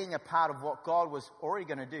being a part of what God was already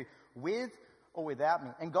going to do with or without me.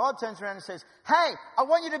 And God turns around and says, hey, I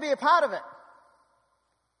want you to be a part of it,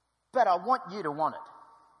 but I want you to want it.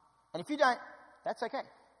 And if you don't, that's okay.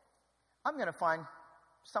 I'm going to find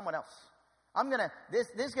someone else.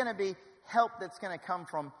 There's going to be help that's going to come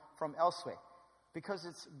from elsewhere, because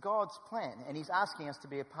it's God's plan and He's asking us to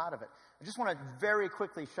be a part of it. I just want to very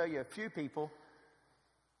quickly show you a few people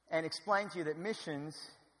and explain to you that missions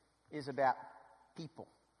is about people.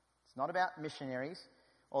 It's not about missionaries,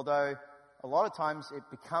 although a lot of times it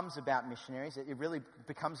becomes about missionaries. It really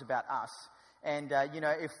becomes about us. And,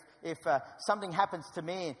 if something happens to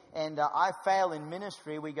me and I fail in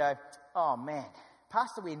ministry, we go, oh man,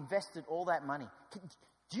 Pastor, we invested all that money.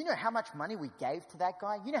 Do you know how much money we gave to that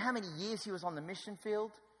guy? You know how many years he was on the mission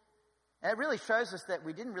field? And it really shows us that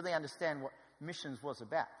we didn't really understand what missions was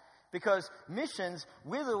about. Because missions,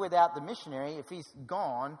 with or without the missionary, if he's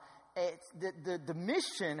gone, the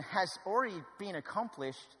mission has already been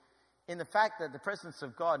accomplished in the fact that the presence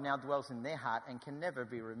of God now dwells in their heart and can never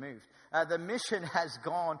be removed. The mission has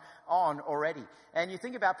gone on already. And you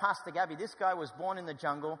think about Pastor Gabby. This guy was born in the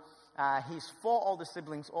jungle. His 4 older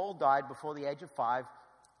siblings all died before the age of 5.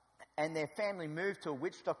 And their family moved to a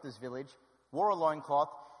witch doctor's village, wore a loincloth.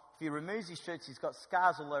 If he removes his shirts, he's got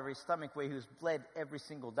scars all over his stomach where he was bled every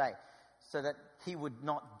single day, so that he would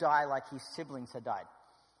not die like his siblings had died.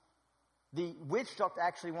 The witch doctor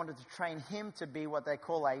actually wanted to train him to be what they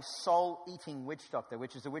call a soul-eating witch doctor,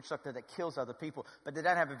 which is a witch doctor that kills other people, but they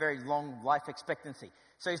don't have a very long life expectancy.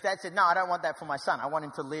 So his dad said, no, I don't want that for my son. I want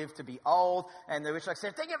him to live to be old. And the witch doctor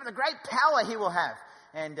said, if they give him the great power he will have.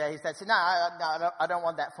 And his dad said, no, I don't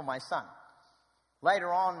want that for my son.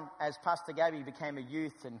 Later on, as Pastor Gabby became a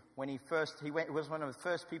youth, and when he was one of the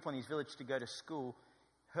first people in his village to go to school,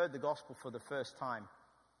 heard the gospel for the first time,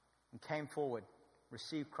 and came forward,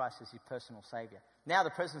 received Christ as his personal Savior. Now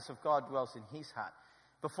the presence of God dwells in his heart.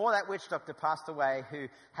 Before that witch doctor passed away, who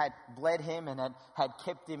had bled him and had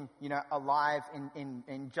kept him, alive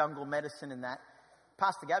in jungle medicine and that,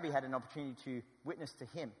 Pastor Gabby had an opportunity to witness to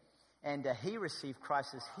him. And he received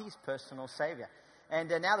Christ as his personal Savior. And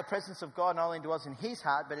now the presence of God not only dwells in his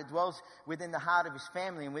heart, but it dwells within the heart of his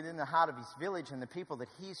family and within the heart of his village and the people that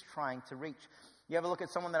he's trying to reach. You ever look at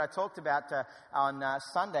someone that I talked about on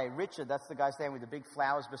Sunday, Richard, that's the guy standing with the big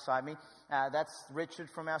flowers beside me. That's Richard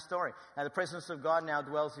from our story. Now the presence of God now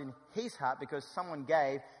dwells in his heart because someone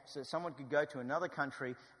gave so that someone could go to another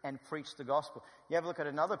country and preach the gospel. You ever look at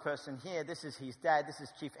another person here, this is his dad, this is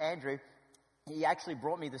Chief Andrew. He actually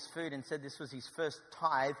brought me this food and said this was his first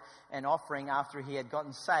tithe and offering after he had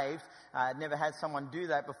gotten saved. Never had someone do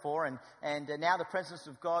that before. And now the presence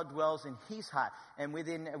of God dwells in his heart and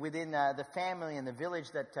within the family and the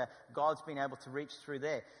village that God's been able to reach through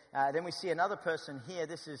there. Then we see another person here.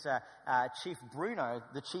 This is Chief Bruno,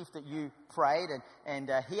 the chief that you prayed.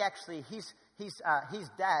 And he actually, his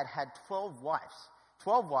dad had 12 wives.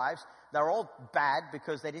 12 wives. They were all bad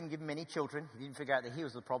because they didn't give him any children. He didn't figure out that he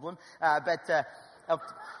was the problem. But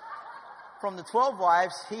from the 12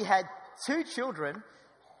 wives, he had 2 children.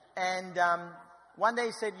 And one day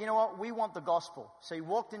he said, you know what, we want the gospel. So he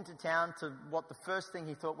walked into town to what the first thing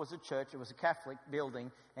he thought was a church. It was a Catholic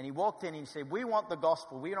building. And he walked in and he said, we want the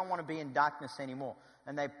gospel. We don't want to be in darkness anymore.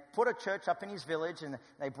 And they put a church up in his village and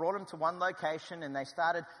they brought him to one location and they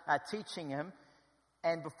started teaching him.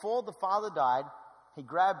 And before the father died, he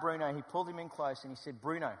grabbed Bruno, he pulled him in close, and he said,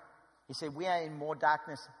 Bruno, he said, we are in more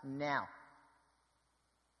darkness now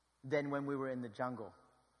than when we were in the jungle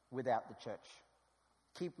without the church.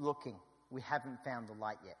 Keep looking. We haven't found the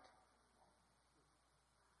light yet.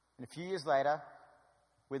 And a few years later,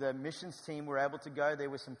 with a missions team, we were able to go there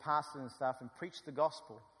with some pastors and stuff and preach the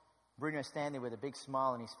gospel. Bruno standing there with a big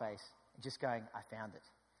smile on his face, just going, I found it.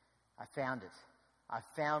 I found it. I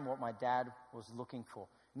found what my dad was looking for.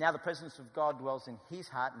 Now the presence of God dwells in his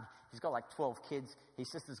heart, and he's got like 12 kids. His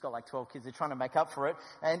sister's got like 12 kids. They're trying to make up for it.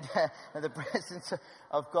 And the presence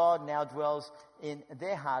of God now dwells in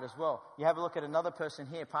their heart as well. You have a look at another person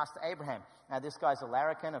here, Pastor Abraham. This guy's a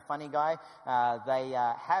larrikin, a funny guy. They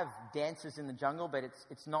have dances in the jungle, but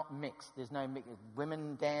it's not mixed. There's no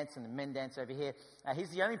women dance and the men dance over here. He's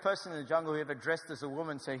the only person in the jungle who ever dressed as a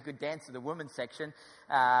woman so he could dance to the women's section.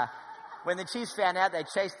 When the chiefs found out, they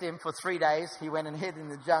chased him for 3 days. He went and hid in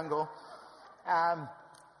the jungle.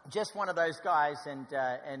 Just one of those guys, and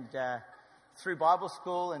through Bible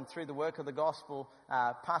school and through the work of the gospel,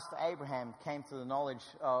 Pastor Abraham came to the knowledge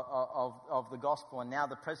of the gospel, and now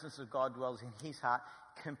the presence of God dwells in his heart,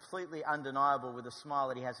 completely undeniable with the smile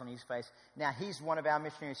that he has on his face. Now he's one of our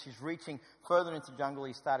missionaries. He's reaching further into the jungle.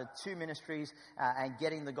 He started 2 ministries and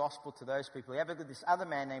getting the gospel to those people. You have a look at this other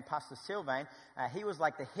man named Pastor Sylvain. He was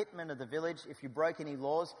like the hitman of the village. If you broke any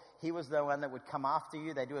laws, he was the one that would come after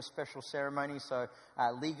you. They do a special ceremony, so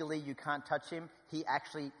legally you can't touch him. He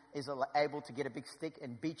actually is able to get a big stick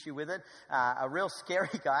and beat you with it. A real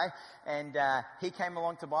scary guy. And he came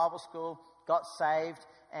along to Bible school, got saved,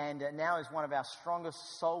 and now is one of our strongest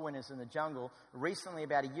soul winners in the jungle. Recently,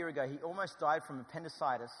 about a year ago, he almost died from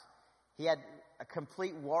appendicitis. He had a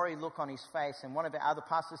complete worry look on his face, and one of our other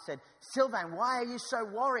pastors said, "Sylvain, why are you so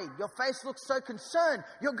worried? Your face looks so concerned.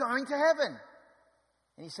 You're going to heaven."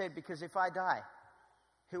 And he said, "Because if I die,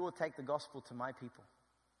 who will take the gospel to my people?"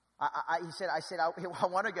 I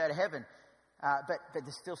want to go to heaven, but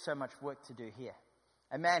there's still so much work to do here.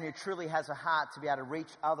 A man who truly has a heart to be able to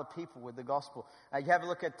reach other people with the gospel. You have a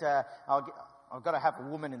look at, I've got to have a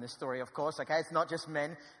woman in this story, of course, okay? It's not just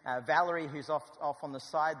men. Valerie, who's off on the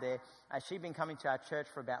side there, she'd been coming to our church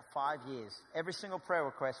for about 5 years. Every single prayer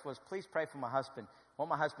request was, "Please pray for my husband. I want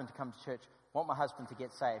my husband to come to church. I want my husband to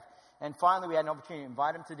get saved." And finally, we had an opportunity to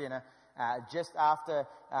invite him to dinner. Just after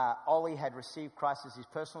Ollie had received Christ as his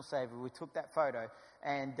personal Savior, we took that photo,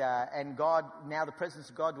 and God, now the presence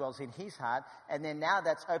of God dwells in his heart, and then now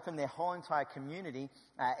that's opened their whole entire community.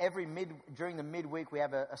 During the midweek, we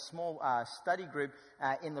have a small study group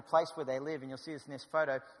in the place where they live, and you'll see this in this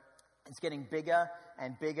photo. It's getting bigger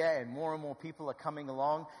and bigger, and more people are coming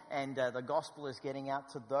along, and the gospel is getting out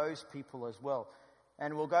to those people as well.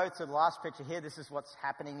 And we'll go to the last picture here. This is what's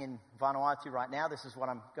happening in Vanuatu right now. This is what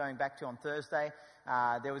I'm going back to on Thursday.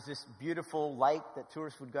 There was this beautiful lake that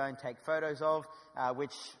tourists would go and take photos of,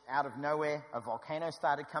 which out of nowhere, a volcano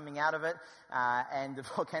started coming out of it, and the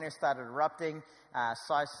volcano started erupting.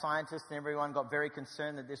 Scientists and everyone got very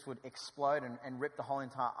concerned that this would explode and rip the whole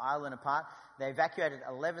entire island apart. They evacuated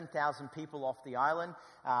 11,000 people off the island.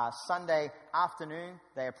 Sunday afternoon,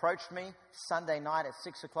 they approached me. Sunday night at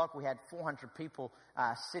 6 o'clock, we had 400 people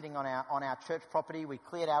sitting on our church property. We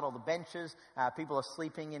cleared out all the benches. People are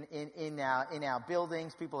sleeping in our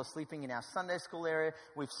buildings. People are sleeping in our Sunday school area.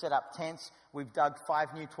 We've set up tents. We've dug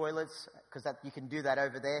 5 new toilets, because you can do that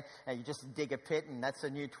over there. You just dig a pit, and that's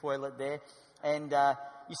a new toilet there. And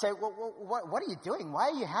you say, well, what are you doing? Why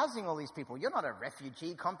are you housing all these people? You're not a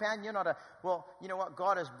refugee compound. Well, you know what?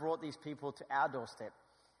 God has brought these people to our doorstep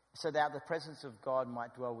so that the presence of God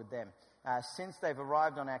might dwell with them. Since they've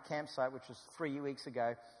arrived on our campsite, which was 3 weeks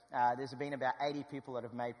ago, there's been about 80 people that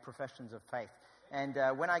have made professions of faith. And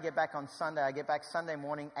when I get back on Sunday, I get back Sunday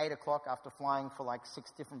morning, 8 o'clock, after flying for like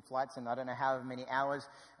 6 different flights in I don't know how many hours.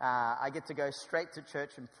 I get to go straight to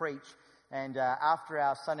church and preach. And after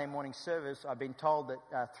our Sunday morning service, I've been told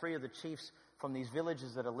that 3 of the chiefs from these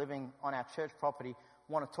villages that are living on our church property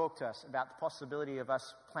want to talk to us about the possibility of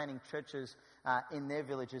us planting churches in their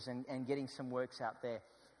villages and getting some works out there.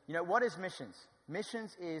 You know, what is missions?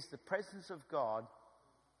 Missions is the presence of God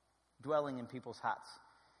dwelling in people's hearts.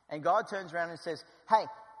 And God turns around and says, "Hey, I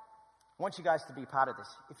want you guys to be part of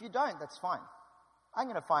this. If you don't, that's fine. I'm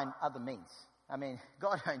going to find other means." I mean,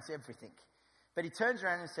 God owns everything. But he turns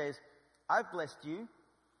around and says, "I've blessed you,"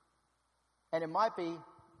 and it might be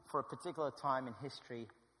for a particular time in history,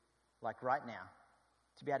 like right now,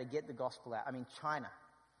 to be able to get the gospel out. I mean, China,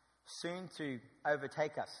 soon to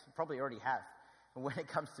overtake us, probably already have, when it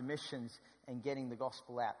comes to missions and getting the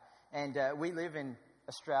gospel out. And we live in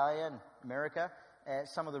Australia and America,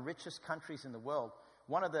 some of the richest countries in the world.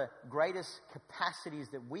 One of the greatest capacities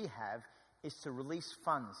that we have is to release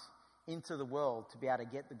funds into the world to be able to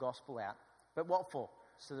get the gospel out. But what for?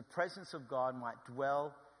 So the presence of God might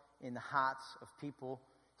dwell in the hearts of people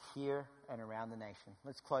here and around the nation.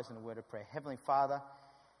 Let's close in a word of prayer. Heavenly Father,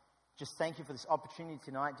 just thank you for this opportunity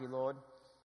tonight, dear Lord.